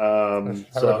 So I'm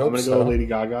gonna go Lady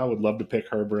Gaga. Would love to pick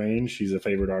her brain. She's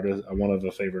one of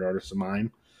the favorite artists of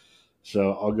mine.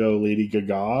 So I'll go Lady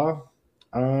Gaga.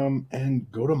 And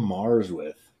go to Mars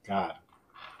with. God.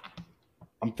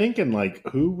 I'm thinking like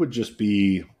who would just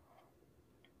be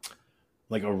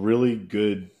like a really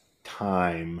good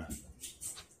time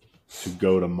to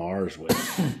go to Mars with.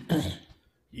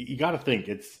 You got to think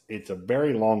it's a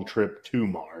very long trip to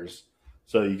Mars.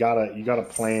 So you gotta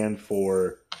plan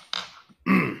for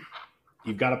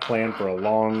you've got to plan for a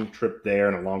long trip there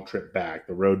and a long trip back.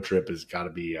 The road trip has got to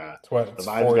be the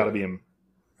vibe's got to be.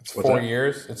 It's 4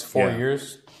 years. It's 4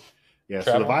 years. Yeah,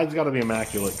 travel. So the vibe's got to be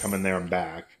immaculate coming there and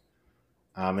back.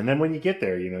 And then when you get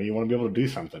there, you want to be able to do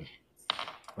something.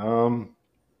 I'm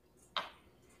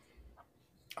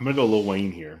gonna go Lil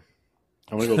Wayne here.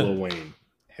 I'm gonna go Lil Wayne.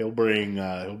 He'll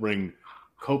bring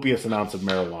copious amounts of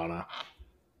marijuana,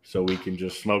 so we can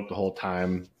just smoke the whole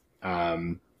time.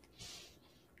 I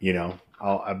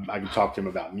can talk to him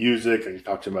about music. I can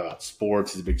talk to him about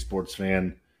sports. He's a big sports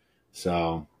fan.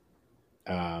 So.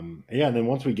 And then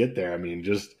once we get there,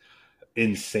 just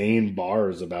insane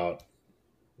bars about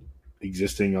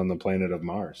existing on the planet of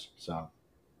Mars. So,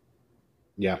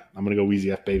 yeah, I'm going to go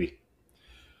Wheezy F Baby.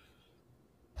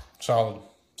 Solid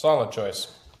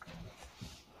choice.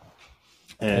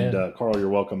 And Carl, you're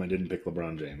welcome. I didn't pick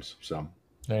LeBron James. So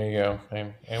there you go.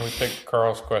 And we picked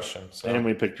Carl's question. So. And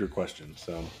we picked your question.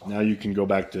 So now you can go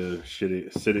back to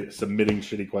submitting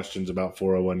shitty questions about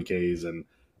 401ks and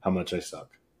how much I suck.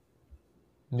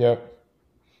 Yep.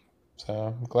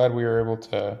 So I'm glad we were able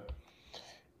to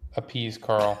appease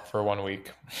Carl for 1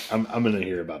 week. I'm going to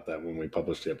hear about that when we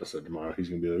publish the episode tomorrow. He's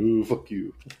going to be like, "Ooh, fuck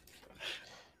you."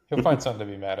 He'll find something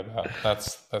to be mad about.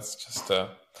 That's just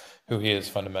who he is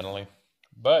fundamentally.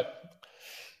 But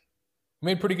we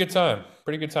made pretty good time,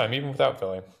 even without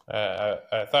Philly.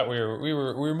 I thought we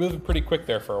were moving pretty quick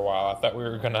there for a while. I thought we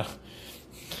were going to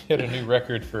hit a new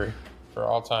record for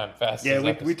all time fast. Yeah,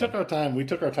 we took our time. We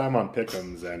took our time on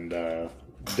pick'ems and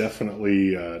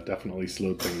definitely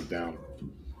slowed things down.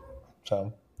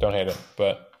 So don't hate it,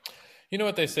 but you know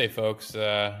what they say, folks.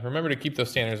 Remember to keep those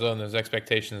standards low and those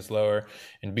expectations lower,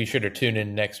 and be sure to tune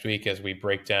in next week as we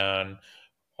break down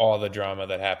all the drama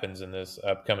that happens in this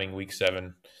upcoming Week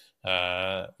 7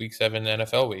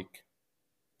 NFL week.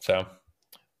 So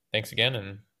thanks again,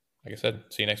 and like I said,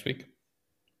 see you next week.